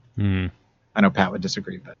nicely. Mm. I know Pat would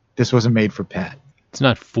disagree, but this wasn't made for Pat. It's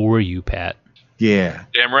not for you, Pat. Yeah.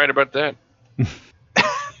 Damn right about that.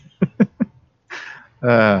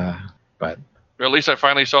 But Or at least I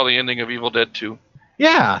finally saw the ending of Evil Dead 2.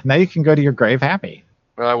 yeah, now you can go to your grave happy.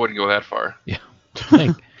 Well, I wouldn't go that far. Yeah.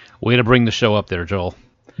 Way to bring the show up there, Joel.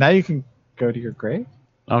 Now you can go to your grave?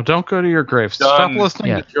 Oh, don't go to your grave. Done. Stop listening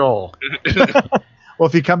Yeah. to Joel. Well,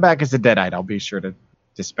 if you come back as a Deadite, I'll be sure to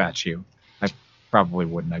dispatch you. I probably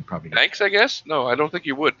wouldn't. I'd probably Thanks, I guess? No, I don't think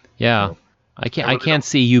you would. Yeah. I can't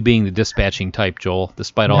see you being the dispatching type, Joel,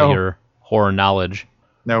 despite all No. your horror knowledge.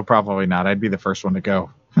 No, probably not. I'd be the first one to go.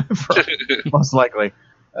 Most likely.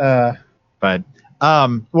 But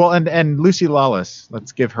well, and Lucy Lawless,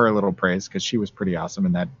 let's give her a little praise because she was pretty awesome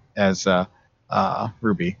in that as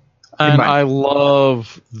Ruby. And I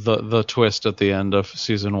love the twist at the end of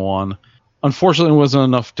season 1. Unfortunately, it wasn't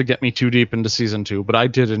enough to get me too deep into season 2, but I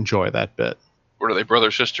did enjoy that bit. What are they, brother,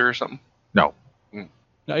 sister, or something? No.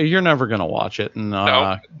 No, you're never gonna watch it, and No,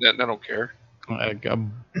 I don't care.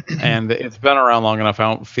 and it's been around long enough. I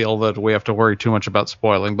don't feel that we have to worry too much about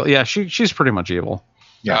spoiling. But yeah, she's pretty much evil.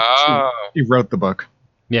 Yeah, she wrote the book.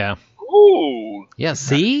 Yeah. Ooh, Yeah.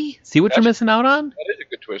 See what you're missing out on. that is a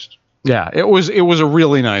good twist. Yeah, it was a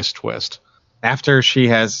really nice twist. After she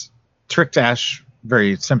has tricked Ash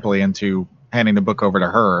very simply into handing the book over to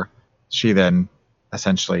her, she then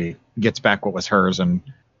essentially gets back what was hers, and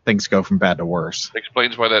things go from bad to worse. It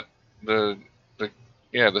explains why that the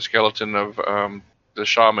skeleton of the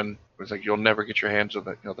shaman was like, you'll never get your hands on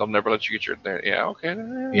that. They'll never let you get your there. Yeah, okay.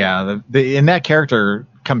 Yeah, and that character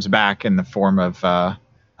comes back in the form of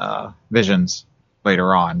Visions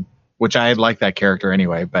later on, which I like that character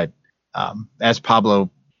anyway. But as Pablo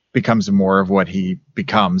becomes more of what he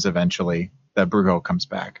becomes eventually, the Brujo comes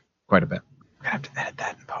back quite a bit. I'm gonna have to edit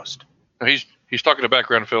that in post. He's talking to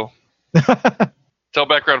Background Phil. Tell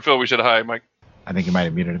Background Phil we said hi, Mike. I think he might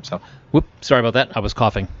have muted himself. Whoop. Sorry about that. I was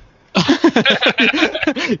coughing.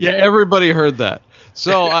 Yeah, everybody heard that.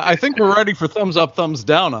 So I think we're ready for thumbs up, thumbs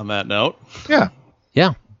down on that note. Yeah.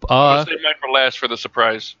 Yeah. I'll save mine for last for the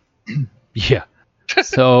surprise. Yeah.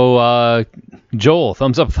 So, Joel,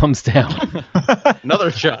 thumbs up, thumbs down. Another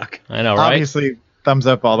shock. I know, right? Obviously, thumbs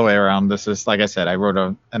up all the way around. This is, like I said, I wrote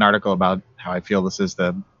an article about how I feel this is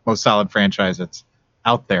the most solid franchise that's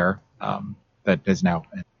out there that is now.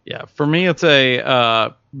 Yeah, for me, it's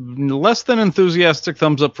a less than enthusiastic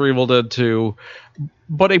thumbs up for Evil Dead 2,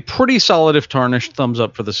 but a pretty solid, if tarnished, thumbs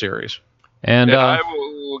up for the series. And I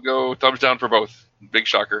will go thumbs down for both. Big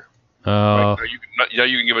shocker. Right,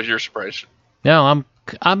 you can give us your surprise. no,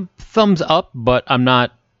 I'm thumbs up, but I'm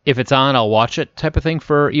not. If it's on, I'll watch it type of thing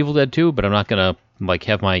for Evil Dead 2. But I'm not gonna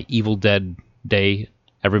have my Evil Dead day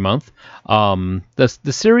every month. The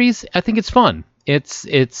series, I think it's fun.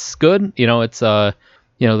 It's good. It's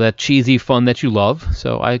that cheesy fun that you love.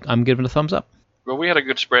 So I'm giving it a thumbs up. Well, we had a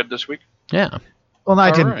good spread this week. Yeah. Well,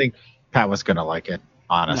 I didn't right. think Pat was going to like it,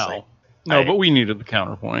 honestly. No, but we needed the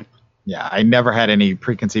counterpoint. Yeah, I never had any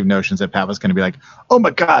preconceived notions that Pat was going to be like, "Oh my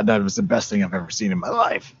God, that was the best thing I've ever seen in my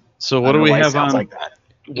life." So I what don't do know we why it have sounds on? like that.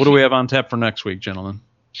 What do we have on tap for next week, gentlemen?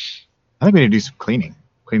 I think we need to do some cleaning.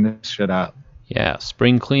 Clean this shit up. Yeah.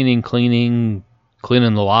 Spring cleaning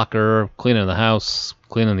the locker, cleaning the house,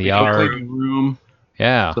 cleaning the yard. Cleaning the room.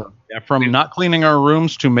 Yeah. So, yeah, from not cleaning our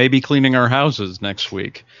rooms to maybe cleaning our houses next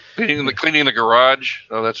week. Cleaning the garage.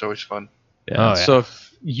 Oh, that's always fun. Yeah. Oh, yeah. So if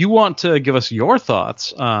you want to give us your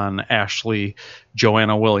thoughts on Ashley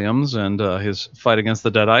Joanna Williams and his fight against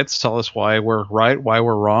the Deadites, tell us why we're right, why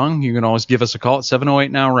we're wrong, you can always give us a call at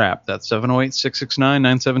 708-NOW-RAP. That's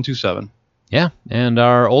 708-669-9727. Yeah. And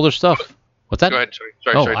our older stuff. What's that? Go ahead.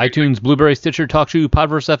 Sorry. iTunes, Blueberry, Stitcher, TalkShoe,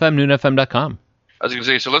 Podverse FM, NoonFM.com. I was going to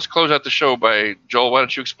say, so let's close out the show by, Joel, why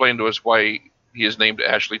don't you explain to us why he is named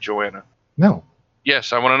Ashley Joanna? No.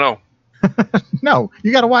 Yes, I want to know. No,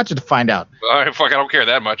 you got to watch it to find out. All right, fuck, I don't care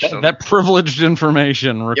that much. That privileged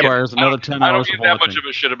information requires another 10 I don't hours give of that watching. much of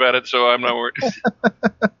a shit about it, so I'm not worried.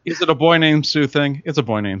 Is it a boy named Sue thing? It's a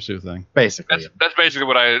boy named Sue thing. Basically, That's basically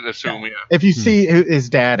what I assume, yeah. if you see who his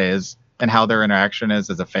dad is and how their interaction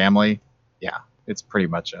is as a family, yeah, it's pretty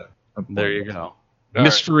much a There you go. All right.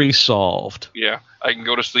 Mystery solved. Yeah, I can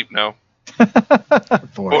go to sleep now.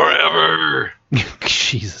 For Forever!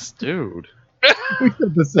 Jesus. Dude. we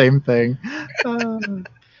did the same thing.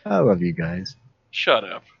 I love you guys. Shut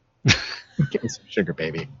up. Give me some sugar,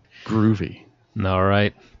 baby. Groovy. All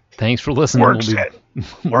right. Thanks for listening. Workshed.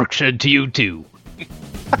 Workshed to you too.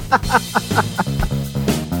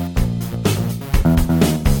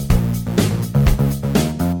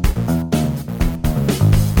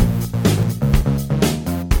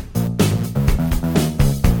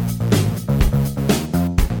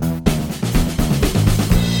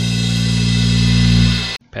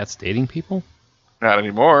 Pat's dating people? Not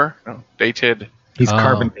anymore. No, dated. He's Oh.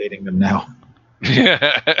 carbon dating them now.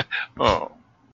 Yeah. Oh.